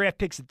lot of draft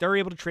picks that they're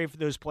able to trade for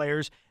those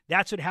players.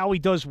 That's what Howie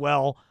does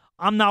well.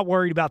 I'm not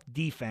worried about the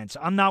defense.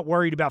 I'm not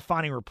worried about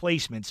finding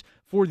replacements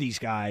for these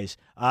guys.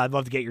 I'd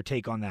love to get your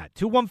take on that.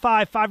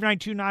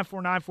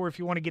 215-592-9494 if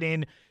you want to get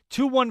in.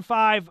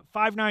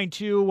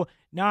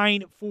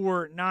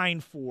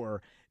 215-592-9494.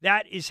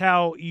 That is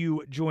how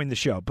you join the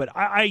show. But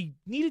I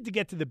needed to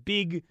get to the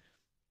big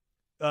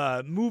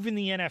move in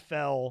the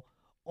NFL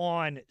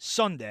on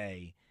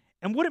Sunday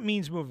and what it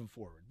means moving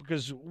forward.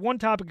 Because one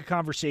topic of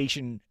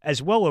conversation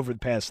as well over the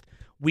past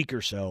week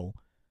or so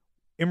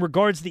in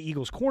regards to the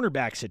Eagles'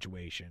 cornerback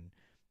situation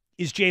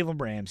is Jalen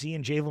Ramsey,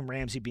 and Jalen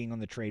Ramsey being on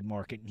the trade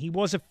market. And he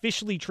was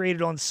officially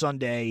traded on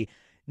Sunday,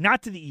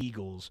 not to the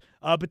Eagles,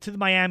 but to the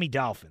Miami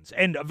Dolphins.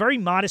 And a very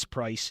modest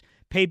price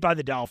paid by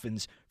the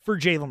Dolphins for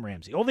Jalen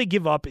Ramsey. All they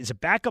give up is a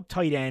backup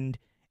tight end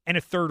and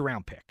a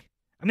third-round pick.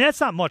 I mean,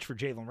 that's not much for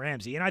Jalen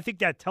Ramsey, and I think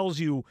that tells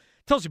you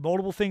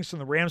multiple things from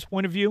the Rams'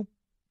 point of view.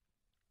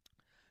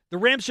 The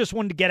Rams just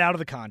wanted to get out of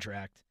the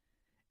contract,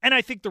 and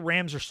I think the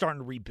Rams are starting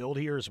to rebuild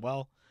here as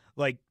well.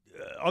 Like,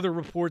 other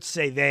reports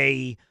say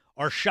they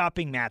are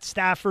shopping Matt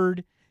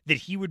Stafford, that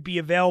he would be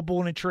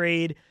available in a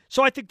trade.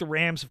 So I think the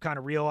Rams have kind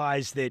of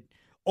realized that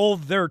all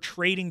of their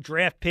trading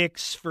draft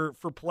picks for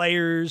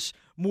players,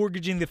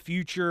 mortgaging the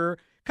future,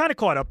 kind of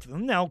caught up to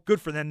them. Now, good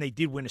for them. They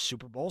did win a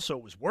Super Bowl, so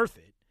it was worth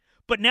it.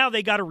 But now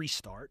they got to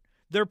restart.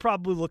 They're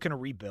probably looking to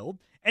rebuild.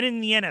 And in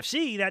the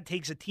NFC, that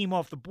takes a team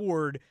off the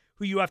board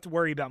who you have to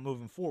worry about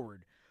moving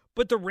forward.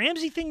 But the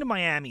Ramsey thing to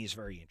Miami is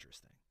very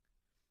interesting.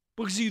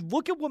 Because you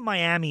look at what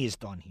Miami has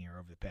done here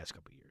over the past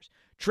couple of years.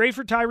 Trade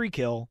for Tyreek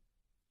Hill.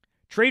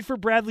 Trade for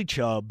Bradley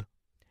Chubb.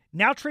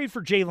 Now trade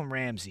for Jalen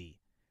Ramsey.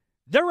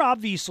 They're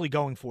obviously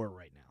going for it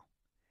right now.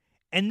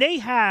 And they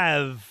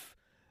have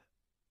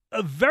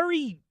a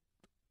very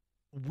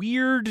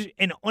weird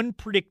and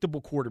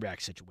unpredictable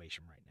quarterback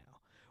situation right now,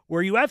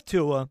 where you have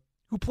Tua,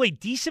 who played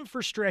decent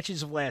for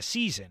stretches of last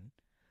season,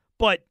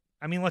 but,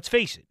 I mean, let's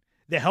face it,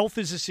 the health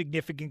is a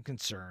significant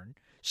concern,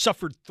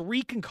 suffered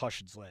 3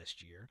 concussions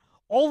last year,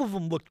 all of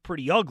them looked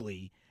pretty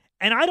ugly,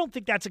 and I don't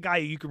think that's a guy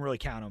you can really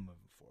count on moving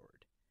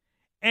forward.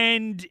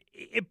 And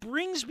it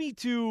brings me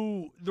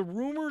to the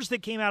rumors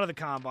that came out of the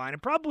Combine,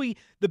 and probably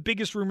the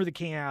biggest rumor that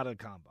came out of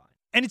the Combine.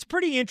 And it's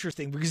pretty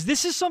interesting, because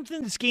this is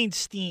something that's gained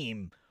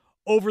steam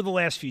over the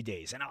last few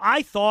days. And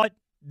I thought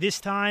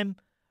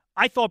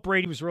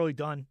Brady was really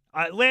done.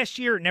 Last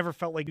year, it never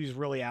felt like he was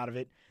really out of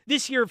it.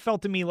 This year, it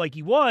felt to me like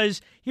he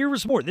was. Here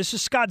was more. This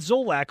is Scott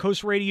Zolak,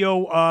 host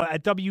radio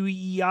at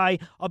WEEI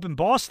up in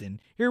Boston.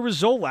 Here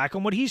was Zolak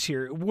on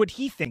what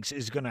he thinks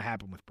is going to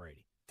happen with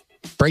Brady.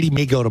 Brady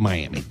may go to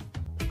Miami.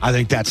 I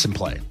think that's in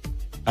play.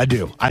 I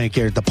do. I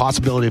think the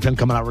possibility of him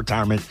coming out of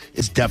retirement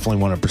is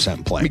definitely 100%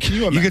 in play. I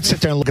mean, you could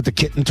sit there and look at the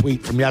Kitten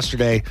tweet from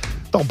yesterday.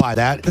 Don't buy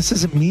that. This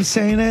isn't me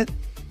saying it.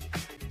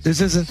 This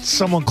isn't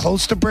someone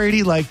close to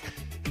Brady. Like,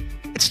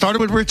 it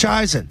started with Rich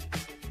Eisen.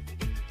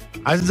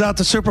 Eisen's out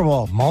the Super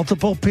Bowl.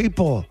 Multiple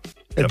people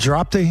that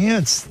dropped the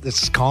hints.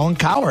 This is Colin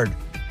Cowherd.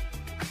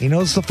 He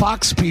knows the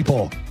Fox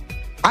people.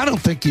 I don't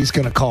think he's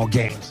going to call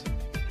games.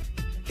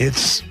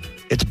 It's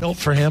built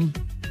for him.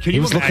 He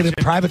was looking at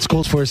private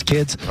schools for his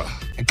kids.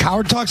 And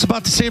Cowherd talks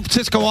about the San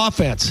Francisco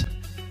offense.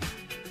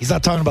 He's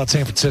not talking about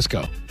San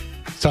Francisco.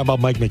 He's talking about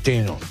Mike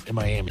McDaniel in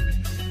Miami.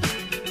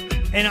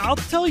 And I'll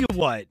tell you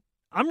what,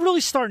 I'm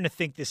really starting to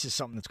think this is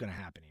something that's going to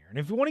happen here. And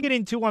if you want to get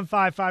in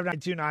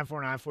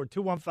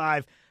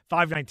 215-592-9494,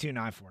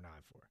 215-592-9494.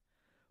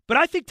 But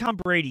I think Tom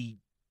Brady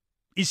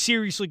is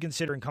seriously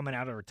considering coming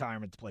out of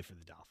retirement to play for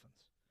the Dolphins.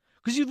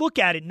 Because you look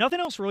at it, nothing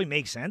else really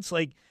makes sense.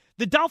 Like,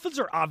 the Dolphins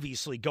are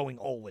obviously going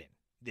all in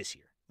this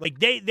year. Like,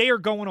 they are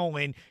going all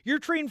in. You're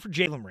trading for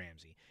Jalen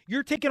Ramsey.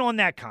 You're taking on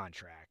that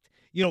contract.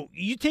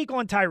 You take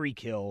on Tyreek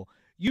Hill.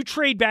 You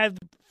trade bad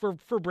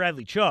for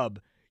Bradley Chubb.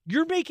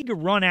 You're making a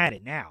run at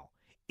it now.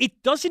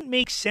 It doesn't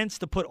make sense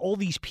to put all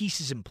these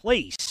pieces in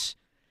place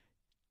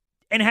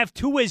and have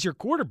Tua as your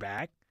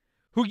quarterback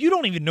who you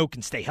don't even know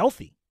can stay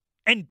healthy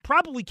and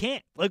probably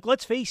can't. Like,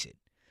 let's face it.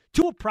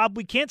 Tua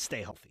probably can't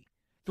stay healthy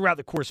throughout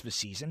the course of a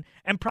season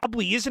and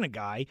probably isn't a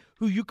guy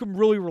who you can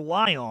really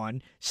rely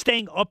on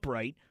staying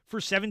upright for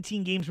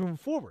 17 games moving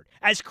forward.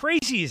 As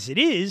crazy as it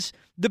is,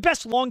 the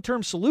best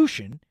long-term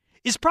solution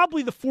is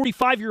probably the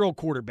 45-year-old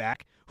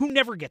quarterback who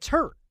never gets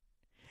hurt.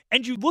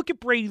 And you look at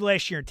Brady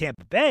last year in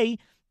Tampa Bay,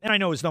 and I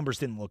know his numbers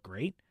didn't look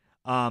great,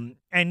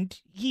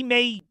 and he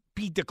may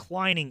be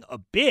declining a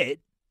bit,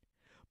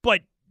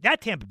 but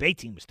that Tampa Bay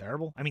team was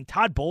terrible. I mean,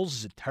 Todd Bowles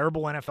is a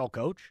terrible NFL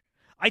coach.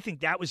 I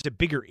think that was a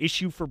bigger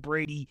issue for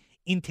Brady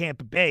in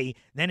Tampa Bay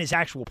than his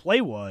actual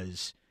play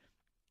was.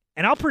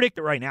 And I'll predict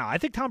it right now. I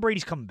think Tom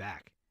Brady's coming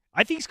back.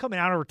 I think he's coming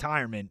out of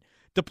retirement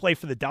to play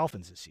for the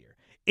Dolphins this year.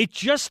 It's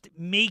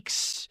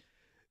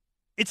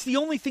the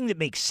only thing that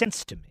makes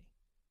sense to me.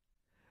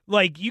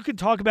 Like, you could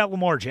talk about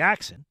Lamar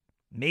Jackson.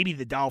 Maybe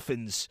the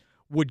Dolphins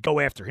would go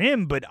after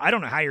him, but I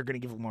don't know how you're going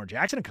to give Lamar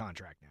Jackson a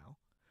contract now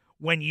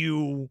when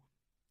you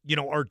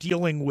are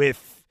dealing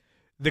with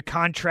the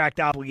contract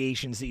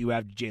obligations that you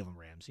have to Jalen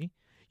Ramsey.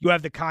 You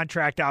have the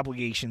contract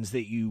obligations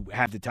that you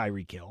have to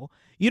Tyreek Hill.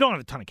 You don't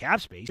have a ton of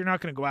cap space. You're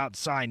not going to go out and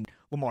sign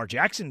Lamar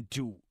Jackson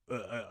to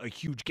a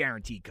huge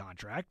guaranteed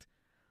contract.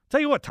 I'll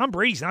tell you what, Tom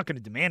Brady's not going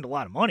to demand a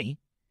lot of money.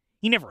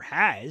 He never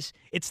has.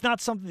 It's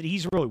not something that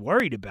he's really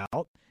worried about.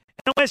 And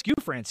I'll ask you,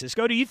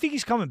 Francisco, do you think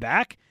he's coming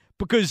back?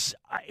 Because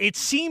it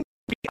seems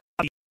to be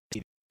obvious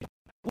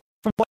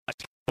from what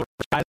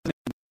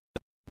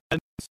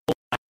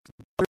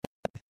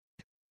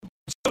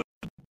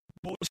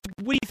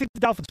what do you think the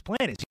Dolphins'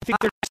 plan is? Do you think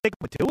they're sticking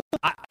with Tua?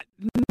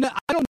 No,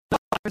 I don't know.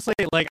 Honestly,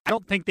 I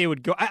don't think they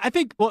would go. I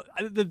think,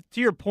 to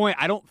your point,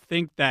 I don't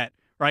think that,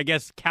 or I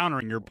guess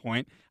countering your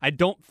point, I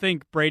don't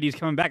think Brady's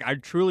coming back. I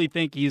truly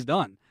think he's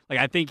done.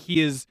 I think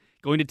he is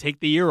going to take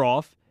the year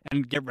off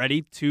and get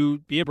ready to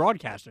be a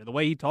broadcaster. The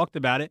way he talked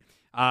about it,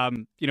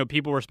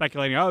 people were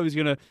speculating,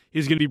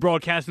 he's gonna be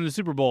broadcasting the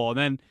Super Bowl,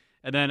 and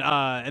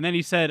then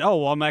he said, "Oh,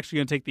 well, I'm actually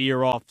going to take the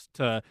year off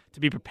to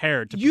be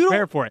prepared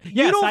prepare for it."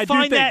 Yes, I do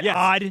find that yes.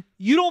 odd.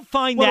 You don't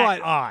find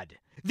that odd.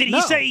 Did he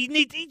No. say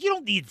you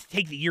don't need to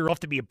take the year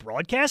off to be a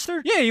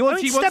broadcaster? Yeah, he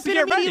wants step to in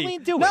get immediately ready.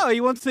 and do it. No,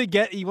 he wants to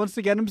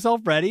get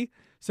himself ready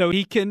so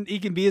he can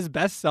be his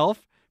best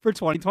self for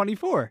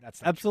 2024.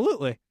 That's not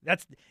absolutely. True.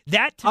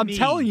 That to I'm me,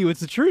 telling you, it's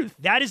the truth.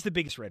 That is the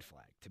biggest red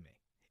flag to me.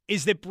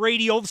 Is that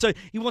Brady all of a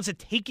sudden he wants to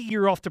take a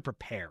year off to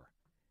prepare?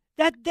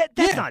 That's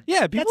not.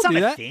 Yeah, people that's not do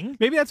a that. thing.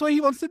 Maybe that's what he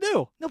wants to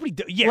do. Nobody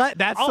do. Yeah,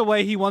 that's the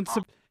way he wants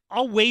to.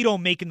 I'll wait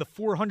on making the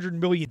 $400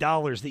 million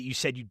that you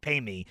said you'd pay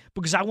me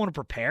because I want to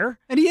prepare.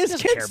 And he has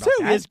doesn't care kids about too.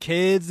 that. He has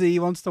kids that he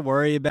wants to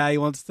worry about. He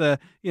wants to,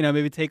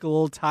 maybe take a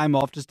little time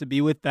off just to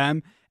be with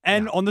them,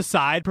 and on the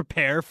side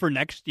prepare for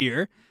next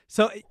year.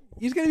 So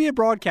he's going to be a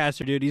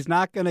broadcaster, dude. He's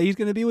not gonna. He's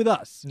going to be with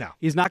us. No,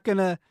 he's not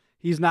gonna.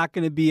 He's not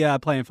going to be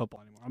playing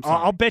football anymore. I'm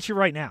sorry. I'll bet you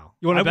right now.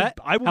 You want to bet?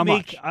 I will How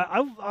make. much?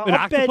 I'll An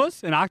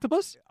octopus? An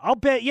octopus? I'll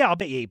bet. Yeah, I'll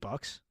bet you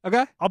 $8.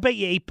 Okay. I'll bet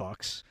you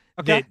 $8.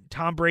 Okay. That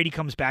Tom Brady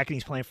comes back and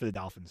he's playing for the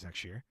Dolphins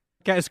next year.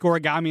 Okay,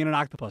 scorigami and an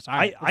octopus. All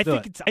right, I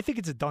think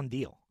it's a done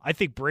deal. I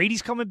think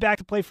Brady's coming back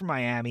to play for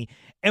Miami,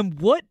 and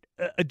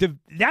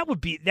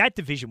that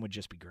division would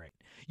just be great.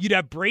 You'd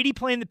have Brady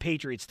playing the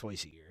Patriots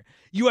twice a year.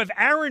 You have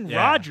Aaron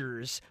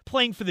Rodgers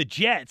playing for the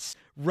Jets,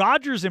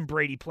 Rodgers and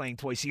Brady playing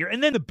twice a year,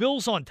 and then the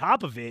Bills on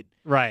top of it.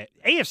 Right.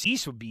 AFC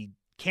East would be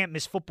can't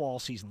miss football all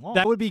season long.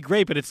 That would be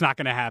great, but it's not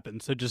going to happen.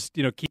 So just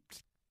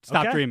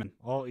stop dreaming.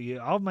 Well,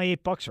 I'll have my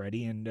 $8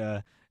 ready, and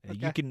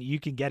you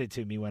can get it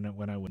to me when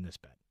I win this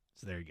bet.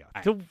 So there you go.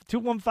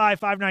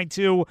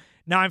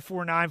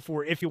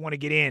 215-592-9494 if you want to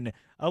get in.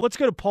 Let's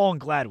go to Paul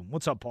and Gladwin.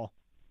 What's up, Paul?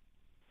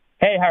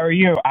 Hey, how are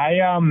you? I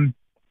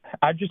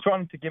just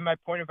wanted to give my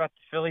point about the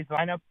Phillies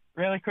lineup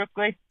really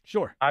quickly.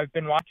 Sure. I've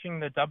been watching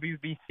the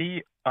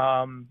WBC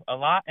a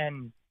lot,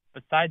 and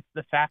besides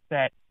the fact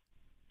that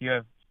you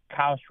have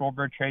Kyle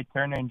Schwarber, Trey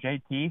Turner, and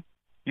JT,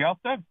 you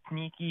also have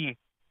sneaky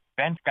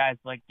bench guys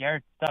like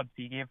Garrett Stubbs.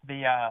 He gave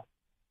the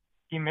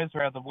Team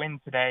Israel the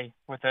win today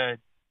with a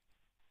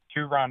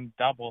 2-run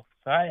double.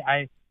 So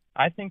I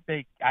think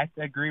I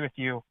agree with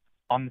you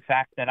on the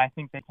fact that I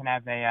think they can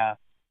have a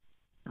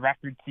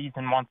record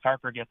season once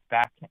Harper gets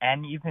back,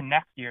 and even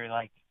next year.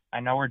 Like, I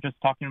know we're just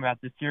talking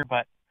about this year,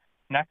 but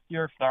next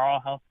year, if they're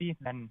all healthy,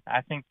 then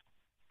I think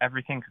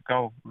everything could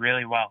go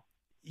really well.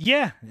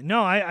 Yeah,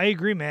 no, I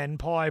agree, man.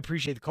 Paul, I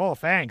appreciate the call.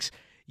 Thanks.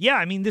 Yeah,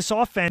 I mean, this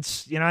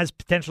offense, has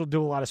potential to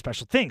do a lot of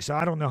special things. So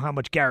I don't know how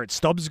much Garrett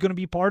Stubbs is going to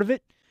be part of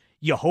it.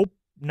 You hope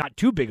not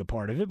too big a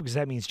part of it because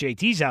that means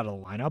JT's out of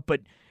the lineup.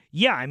 But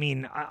yeah, I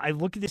mean, I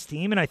look at this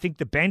team and I think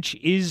the bench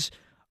is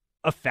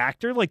a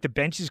factor. Like, the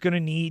bench is going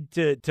to need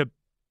to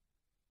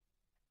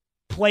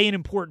play an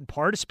important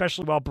part,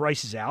 especially while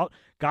Bryce is out.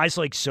 Guys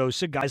like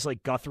Sosa, guys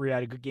like Guthrie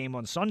had a good game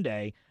on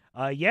Sunday.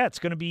 It's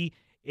going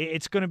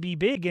to be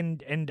big.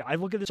 And I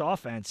look at this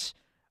offense,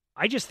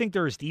 I just think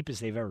they're as deep as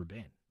they've ever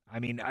been. I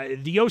mean,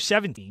 the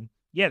 07 team,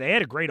 they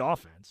had a great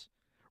offense.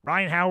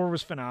 Ryan Howard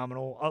was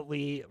phenomenal.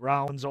 Utley,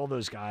 Rollins, all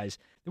those guys.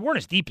 They weren't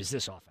as deep as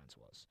this offense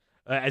was,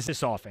 as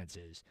this offense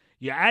is.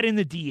 You add in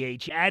the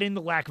DH, you add in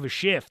the lack of a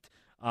shift.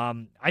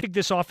 I think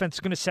this offense is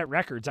going to set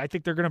records. I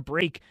think they're going to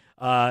break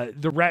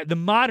the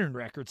modern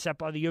record set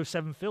by the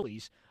 07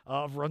 Phillies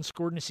of runs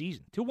scored in a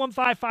season.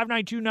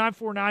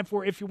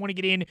 215-592-9494 if you want to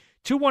get in.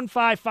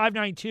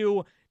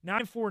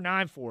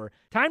 215-592-9494.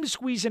 Time to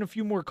squeeze in a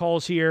few more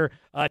calls here.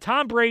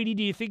 Tom Brady,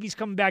 do you think he's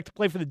coming back to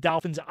play for the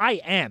Dolphins?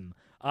 I am.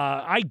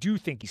 I do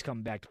think he's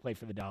coming back to play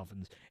for the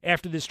Dolphins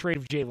after this trade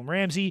of Jalen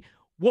Ramsey.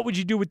 What would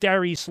you do with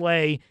Darius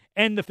Slay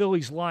and the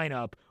Phillies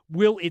lineup?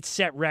 Will it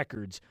set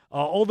records?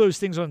 All those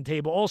things on the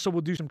table. Also,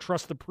 we'll do some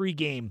Trust the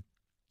Pregame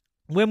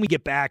when we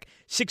get back.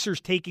 Sixers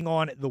taking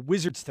on the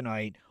Wizards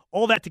tonight.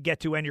 All that to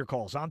get to, and your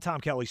calls. I'm Tom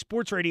Kelly,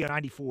 Sports Radio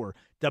 94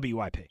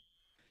 WIP.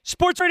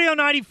 Sports Radio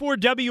 94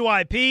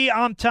 WIP.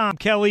 I'm Tom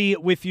Kelly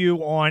with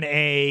you on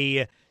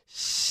a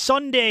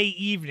Sunday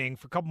evening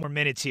for a couple more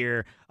minutes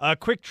here.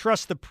 Quick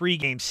Trust the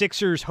Pregame.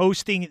 Sixers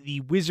hosting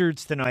the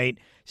Wizards tonight.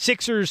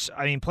 Sixers,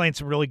 playing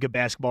some really good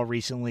basketball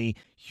recently.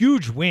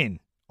 Huge win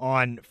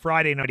on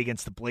Friday night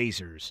against the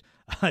Blazers.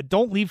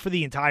 Don't leave for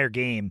the entire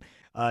game.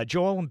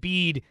 Joel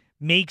Embiid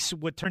makes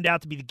what turned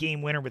out to be the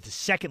game winner with a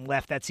second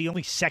left. That's the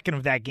only second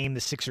of that game the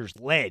Sixers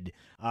led.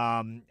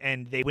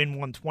 And they win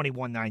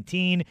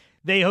 121-19.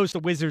 They host the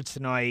Wizards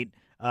tonight,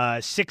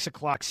 6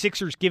 o'clock.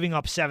 Sixers giving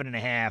up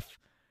 7.5.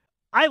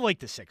 I like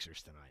the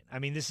Sixers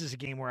tonight. This is a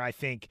game where I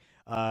think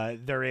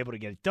they're able to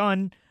get it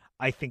done.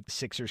 I think the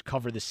Sixers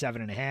cover the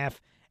 7.5.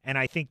 And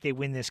I think they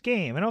win this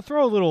game. And I'll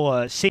throw a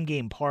little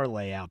same-game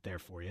parlay out there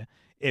for you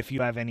if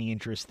you have any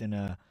interest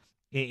in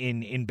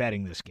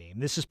betting this game.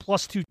 This is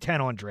plus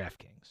 210 on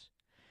DraftKings.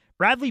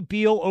 Bradley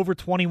Beal over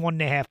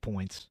 21.5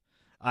 points.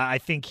 I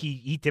think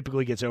he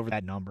typically gets over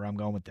that number. I'm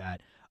going with that.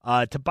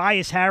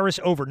 Tobias Harris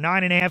over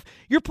 9.5.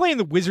 You're playing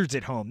the Wizards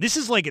at home. This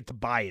is like a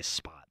Tobias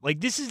spot.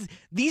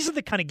 These are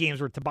the kind of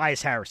games where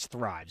Tobias Harris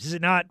thrives. Is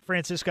it not,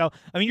 Francisco?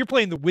 You're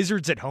playing the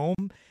Wizards at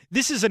home.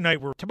 This is a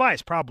night where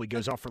Tobias probably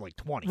goes off for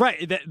 20.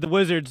 Right, the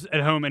Wizards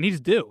at home, and he's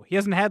due. He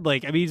hasn't had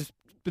he's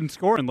been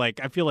scoring I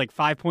feel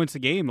 5 points a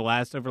game over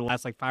the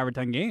last 5 or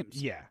 10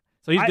 games. Yeah.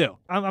 So he's due.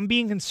 I'm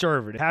being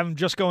conservative. Have him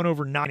just going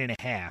over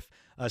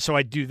 9.5. So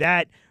I do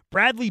that.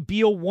 Bradley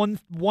Beal, 1+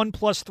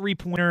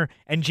 3-pointer,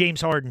 and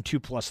James Harden, 2+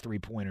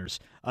 3-pointers.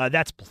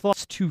 That's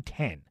plus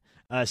 210.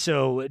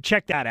 So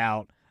check that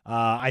out.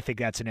 I think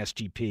that's an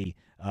SGP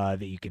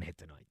that you can hit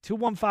tonight.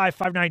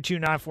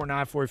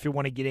 215-592-9494 if you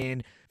want to get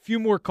in. A few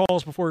more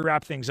calls before we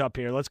wrap things up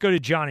here. Let's go to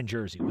John in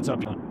Jersey. What's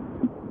up, John?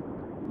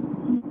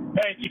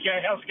 Hey,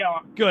 TK. How's it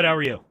going? Good. How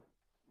are you?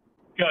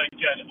 Good.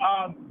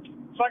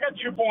 So I got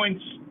 2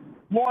 points.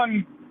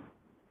 One,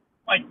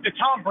 the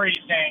Tom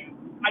Brady thing,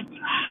 I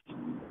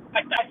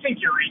think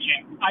you're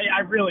reaching.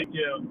 I really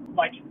do.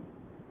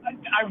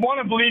 I want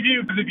to believe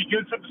you because it'd be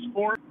good for the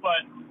sport,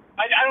 but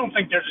I don't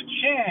think there's a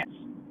chance.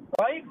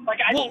 Right?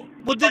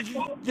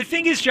 The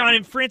thing is, John,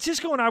 and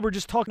Francisco and I were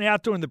just talking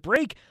out during the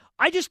break,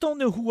 I just don't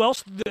know who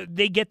else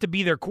they get to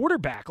be their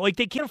quarterback.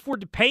 They can't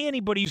afford to pay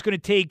anybody who's going to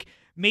take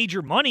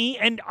major money,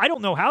 and I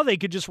don't know how they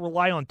could just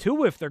rely on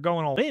Tua if they're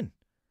going all in.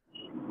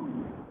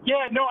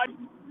 Yeah, no,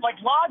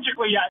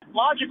 logically, I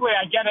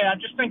get it. I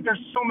just think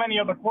there's so many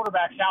other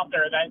quarterbacks out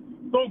there that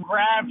they'll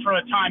grab for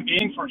a time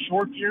being for a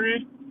short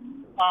period.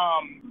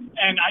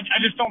 And I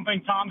just don't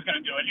think Tom's going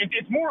to do it.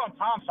 It's more on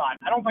Tom's side.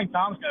 I don't think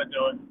Tom's going to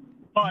do it.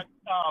 But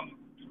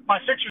my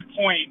Sixers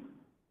point,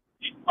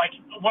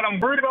 what I'm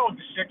worried about with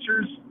the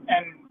Sixers,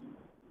 and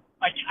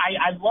I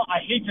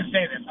hate to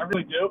say this, I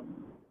really do,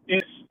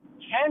 is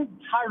can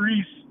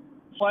Tyrese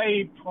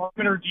play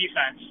perimeter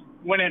defense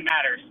when it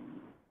matters?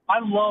 I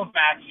love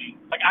Maxey,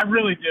 I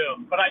really do,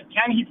 but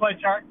can he play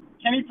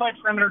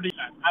perimeter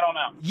defense? I don't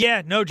know.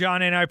 Yeah, no,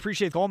 John, and I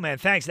appreciate the call, man.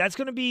 Thanks. That's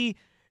going to be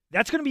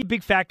a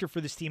big factor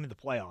for this team in the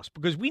playoffs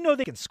because we know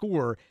they can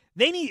score.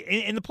 They need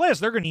in the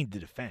playoffs. They're going to need to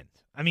defend.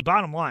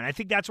 Bottom line, I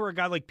think that's where a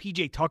guy like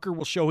PJ Tucker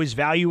will show his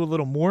value a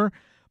little more.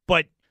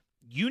 But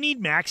you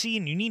need Maxey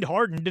and you need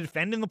Harden to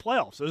defend in the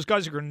playoffs. Those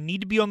guys are going to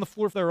need to be on the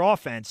floor for their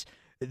offense.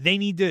 They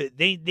need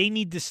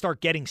to start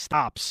getting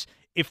stops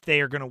if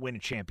they are going to win a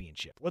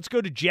championship. Let's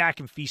go to Jack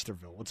in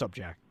Feasterville. What's up,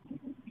 Jack?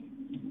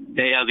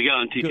 Hey, how's it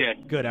going,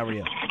 TK? Good. How are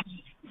you?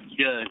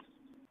 Good.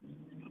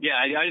 Yeah,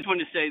 I just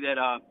wanted to say that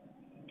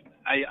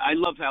I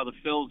love how the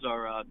Phils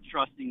are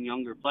trusting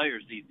younger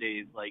players these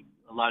days, like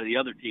a lot of the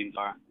other teams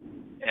are,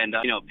 and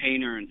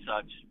Painter and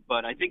such.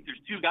 But I think there's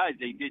 2 guys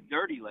they did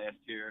dirty last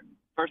year.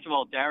 First of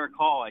all, Derek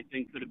Hall, I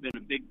think, could have been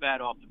a big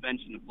bat off the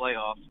bench in the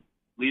playoffs.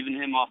 Leaving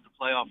him off the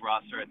playoff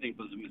roster, I think,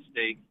 was a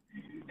mistake.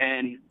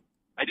 And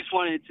I just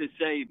wanted to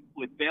say,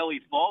 with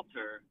Bailey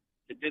Falter,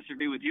 to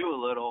disagree with you a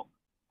little,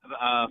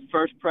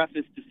 first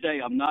preface to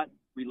say I'm not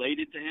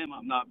related to him.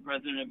 I'm not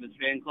president of his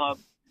fan club.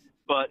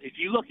 But if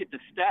you look at the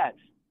stats,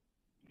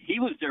 he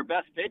was their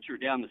best pitcher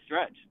down the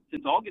stretch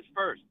since August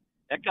 1st.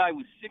 That guy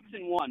was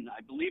 6-1.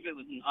 I believe it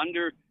was an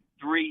under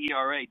 3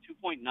 ERA,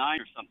 2.9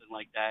 or something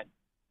like that.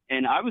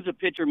 And I was a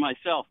pitcher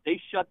myself.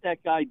 They shut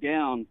that guy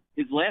down.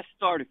 His last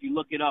start, if you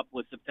look it up,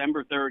 was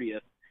September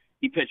 30th.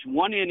 He pitched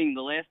 1 inning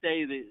the last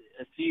day of the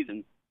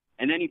season,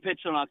 and then he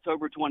pitched on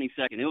October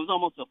 22nd. It was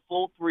almost a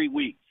full 3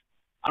 weeks.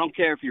 I don't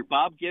care if you're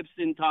Bob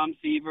Gibson, Tom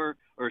Seaver,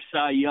 or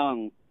Cy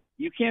Young.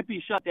 You can't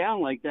be shut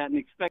down like that and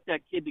expect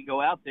that kid to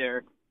go out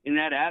there in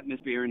that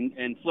atmosphere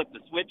and flip the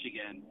switch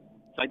again.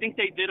 So I think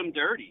they did him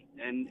dirty,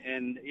 and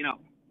you know,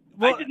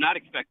 I did not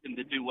expect him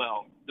to do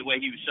well the way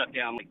he was shut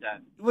down like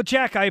that. Well,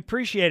 Jack, I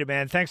appreciate it,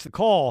 man. Thanks for the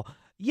call.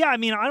 Yeah, I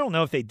mean, I don't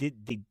know if they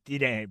did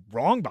anything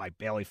wrong by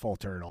Bailey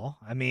Falter at all.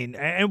 I mean,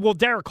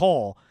 Derek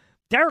Hall,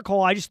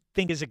 I just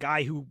think is a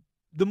guy who,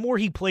 the more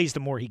he plays, the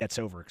more he gets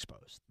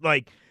overexposed.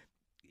 Like,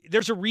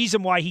 there's a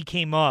reason why he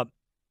came up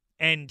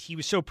and he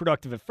was so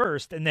productive at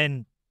first, and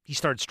then he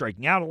started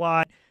striking out a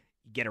lot.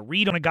 You get a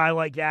read on a guy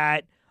like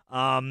that,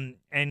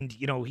 and,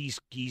 you know,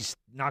 he's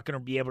not going to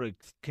be able to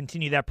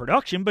continue that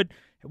production, but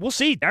we'll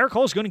see. Derek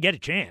Hall's going to get a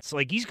chance.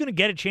 Like, he's going to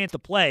get a chance to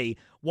play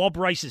while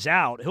Bryce is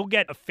out. He'll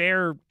get a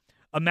fair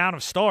amount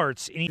of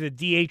starts in either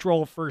the DH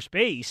role at first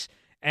base,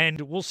 and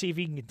we'll see if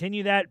he can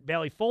continue that.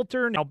 Bailey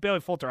Falter. Now,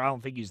 Bailey Falter, I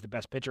don't think he's the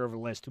best pitcher over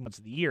the last 2 months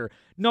of the year.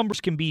 Numbers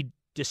can be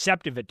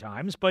deceptive at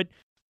times, but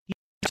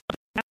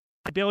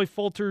Bailey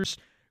Falter's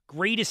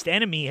greatest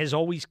enemy has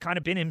always kind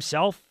of been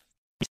himself.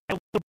 At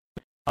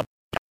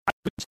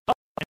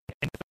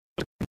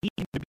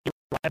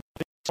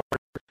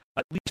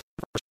least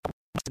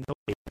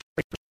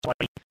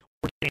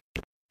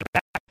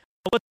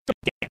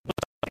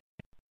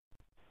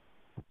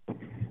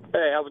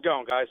Hey, how's it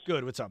going, guys?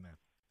 Good. What's up, man?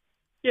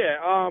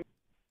 Yeah.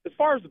 As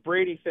far as the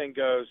Brady thing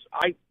goes,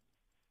 I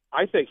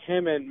think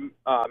him and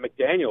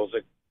McDaniels,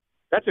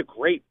 that's a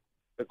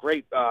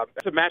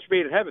match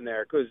made in heaven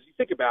there. Because you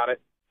think about it,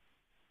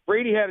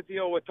 Brady had to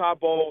deal with Todd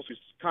Bowles, who's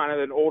kind of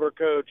an older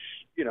coach.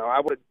 You know,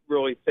 I would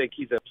really think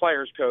he's a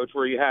player's coach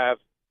where you have,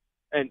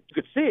 and you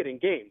could see it in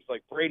games.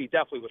 Like, Brady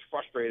definitely was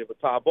frustrated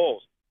with Todd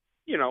Bowles.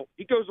 You know,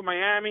 he goes to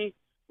Miami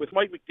with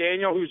Mike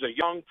McDaniel, who's a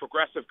young,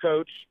 progressive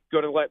coach,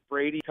 going to let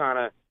Brady kind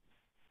of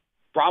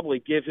probably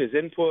give his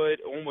input,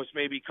 almost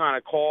maybe kind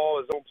of call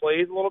his own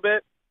plays a little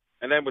bit.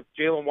 And then with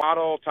Jalen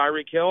Waddle,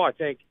 Tyreek Hill, I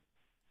think,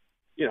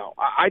 you know,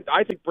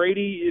 I think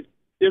Brady,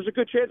 there's a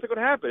good chance it could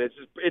happen.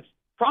 It's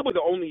probably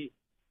the only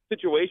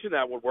situation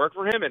that would work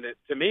for him, and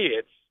to me,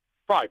 it's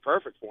probably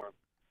perfect for him.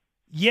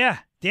 Yeah,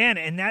 Dan,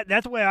 and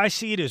that's the way I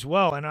see it as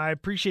well, and I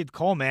appreciate the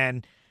call,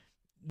 man.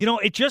 You know,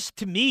 it just,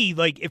 to me,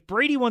 like, if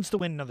Brady wants to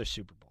win another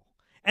Super Bowl,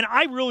 and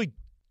I really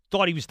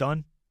thought he was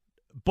done,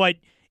 but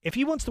if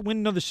he wants to win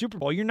another Super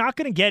Bowl, you're not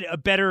going to get a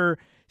better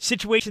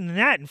situation than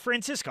that in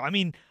Francisco. I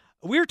mean,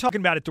 we were talking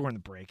about it during the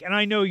break, and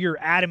I know you're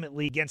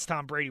adamantly against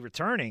Tom Brady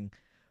returning,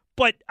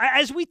 but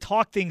as we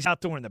talk things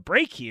out during the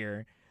break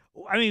here,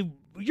 I mean,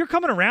 you're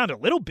coming around a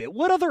little bit.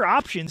 What other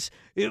options?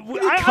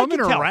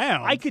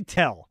 I could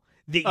tell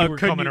that you were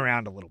coming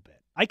around a little bit.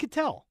 I could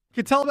tell.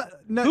 Could tell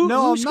that?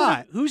 No, I'm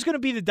not. Who's going to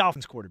be the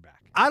Dolphins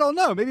quarterback? I don't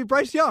know. Maybe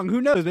Bryce Young.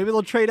 Who knows? Maybe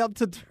they'll trade up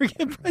to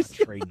get Bryce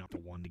Young. Trading up to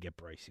one to get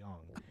Bryce Young.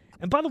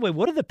 And by the way,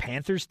 what are the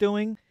Panthers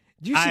doing?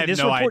 Do you see I have this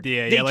no report?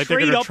 idea. They yeah, like they're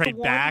going to trade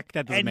one, back.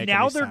 That doesn't make any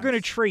sense. And now they're going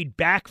to trade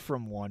back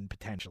from one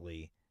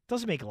potentially.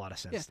 Doesn't make a lot of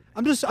sense. Yeah. To me.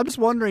 I'm just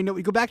wondering.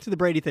 We go back to the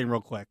Brady thing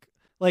real quick.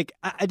 Like,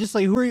 I just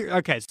like, who are you?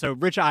 Okay, so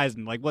Rich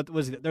Eisen. Like, what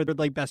was it? They're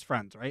like best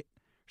friends, right?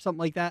 Or something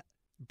like that.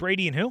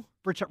 Brady and who?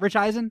 Rich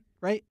Eisen,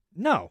 right?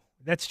 No,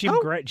 that's Jim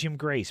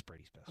Grace.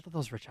 Brady's best. I thought that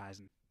was Rich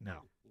Eisen.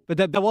 No. But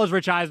that was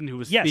Rich Eisen who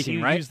was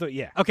speaking, right?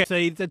 Okay,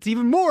 so that's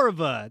even more of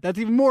a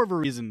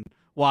reason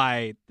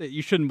why that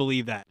you shouldn't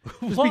believe that.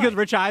 Just because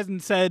Rich Eisen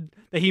said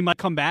that he might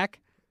come back,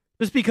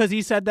 just because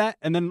he said that,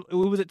 and then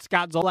who was it?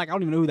 Scott Zolak. I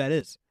don't even know who that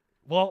is.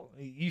 Well,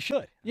 you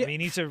should. Yeah. I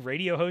mean, he's a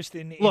radio host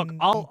in. Look,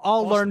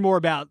 I'll learn more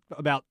about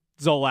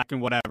Zolak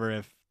and whatever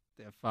if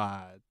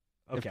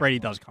Brady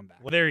does come back.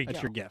 Well, there you go.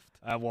 That's your gift.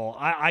 Well,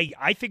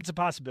 I think it's a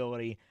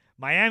possibility.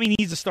 Miami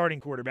needs a starting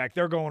quarterback.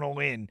 They're going all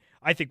in.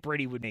 I think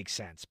Brady would make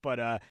sense.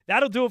 But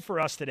that'll do it for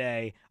us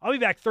today. I'll be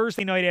back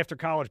Thursday night after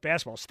college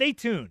basketball. Stay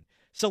tuned.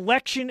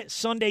 Selection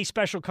Sunday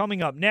special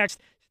coming up next.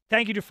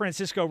 Thank you to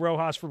Francisco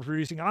Rojas for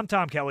producing. I'm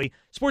Tom Kelly,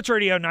 Sports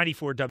Radio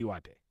 94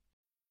 WIP.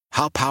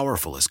 How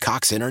powerful is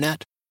Cox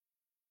Internet?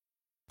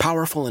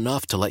 Powerful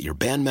enough to let your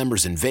band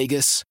members in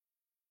Vegas,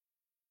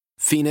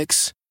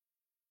 Phoenix,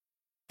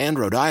 and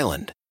Rhode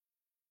Island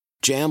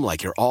jam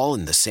like you're all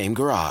in the same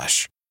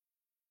garage.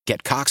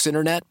 Get Cox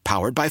Internet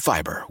powered by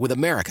fiber with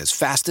America's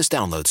fastest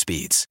download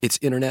speeds. It's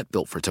internet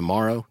built for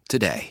tomorrow,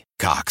 today.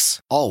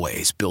 Cox,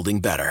 always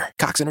building better.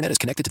 Cox Internet is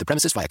connected to the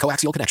premises via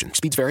coaxial connection.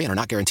 Speeds vary and are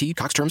not guaranteed.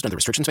 Cox terms and other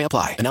restrictions may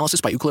apply.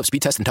 Analysis by Ookla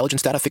Speed Test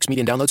Intelligence Data. Fixed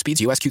median download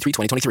speeds. US Q3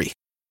 2023.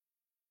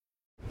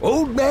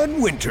 Old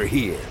Man Winter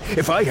here.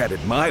 If I had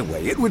it my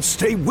way, it would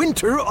stay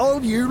winter all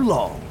year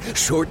long.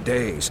 Short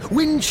days,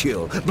 wind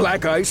chill,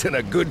 black ice, and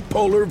a good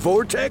polar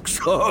vortex.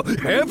 Oh,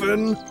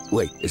 heaven.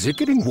 Wait, is it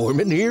getting warm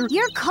in here?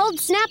 Your cold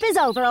snap is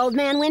over, Old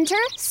Man Winter.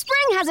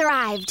 Spring has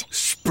arrived.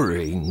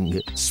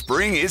 spring.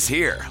 Spring is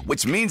here,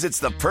 which means it's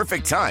the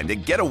perfect time to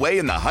get away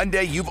in the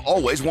Hyundai you've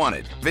always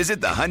wanted.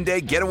 Visit the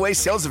Hyundai Getaway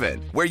Sales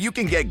Event, where you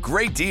can get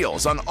great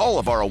deals on all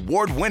of our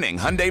award-winning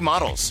Hyundai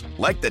models,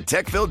 like the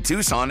tech-filled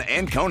Tucson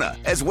and Kona,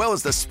 as well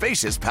as the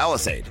spacious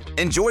Palisade.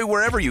 Enjoy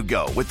wherever you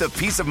go with the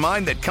peace of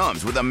mind that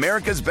comes with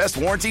America's best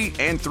warranty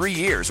and 3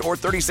 years or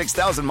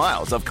 36,000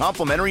 miles of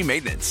complimentary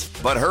maintenance.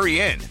 But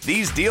hurry in,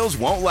 these deals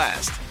won't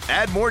last.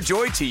 Add more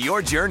joy to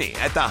your journey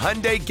at the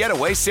Hyundai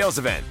Getaway Sales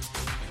Event.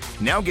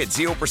 Now get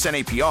 0%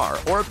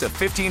 APR or up to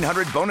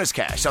 $1,500 bonus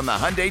cash on the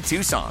Hyundai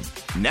Tucson.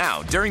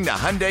 Now, during the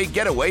Hyundai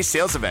Getaway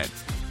Sales Event.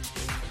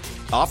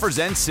 Offers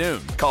end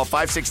soon. Call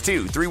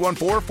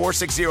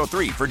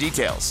 562-314-4603 for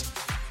details.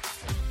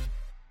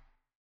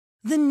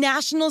 The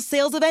national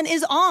sales event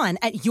is on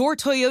at your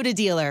Toyota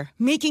dealer,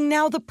 making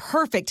now the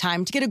perfect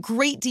time to get a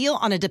great deal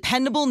on a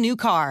dependable new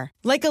car.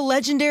 Like a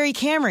legendary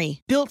Camry,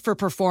 built for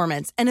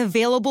performance and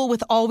available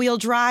with all-wheel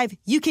drive,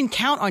 you can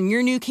count on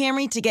your new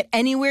Camry to get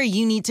anywhere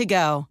you need to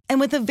go.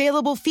 And with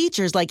available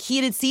features like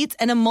heated seats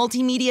and a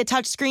multimedia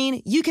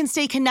touchscreen, you can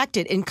stay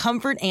connected in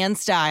comfort and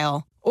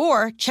style.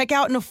 Or check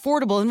out an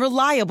affordable and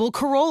reliable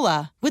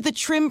Corolla with a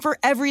trim for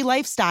every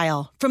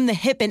lifestyle. From the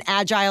hip and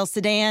agile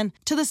sedan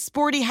to the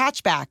sporty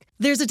hatchback,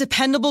 there's a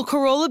dependable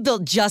Corolla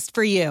built just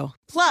for you.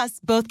 Plus,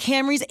 both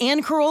Camrys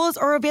and Corollas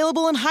are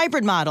available in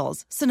hybrid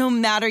models, so no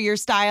matter your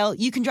style,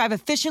 you can drive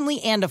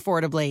efficiently and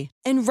affordably.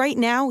 And right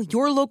now,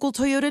 your local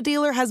Toyota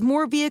dealer has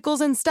more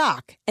vehicles in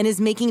stock and is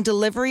making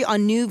delivery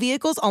on new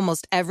vehicles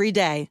almost every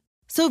day.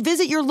 So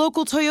visit your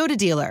local Toyota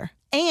dealer.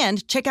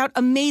 And check out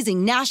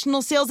amazing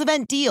national sales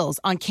event deals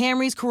on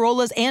Camrys,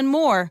 Corollas, and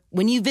more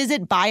when you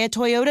visit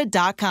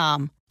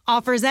buyatoyota.com.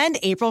 Offers end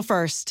April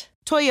 1st.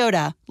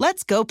 Toyota,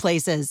 let's go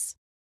places.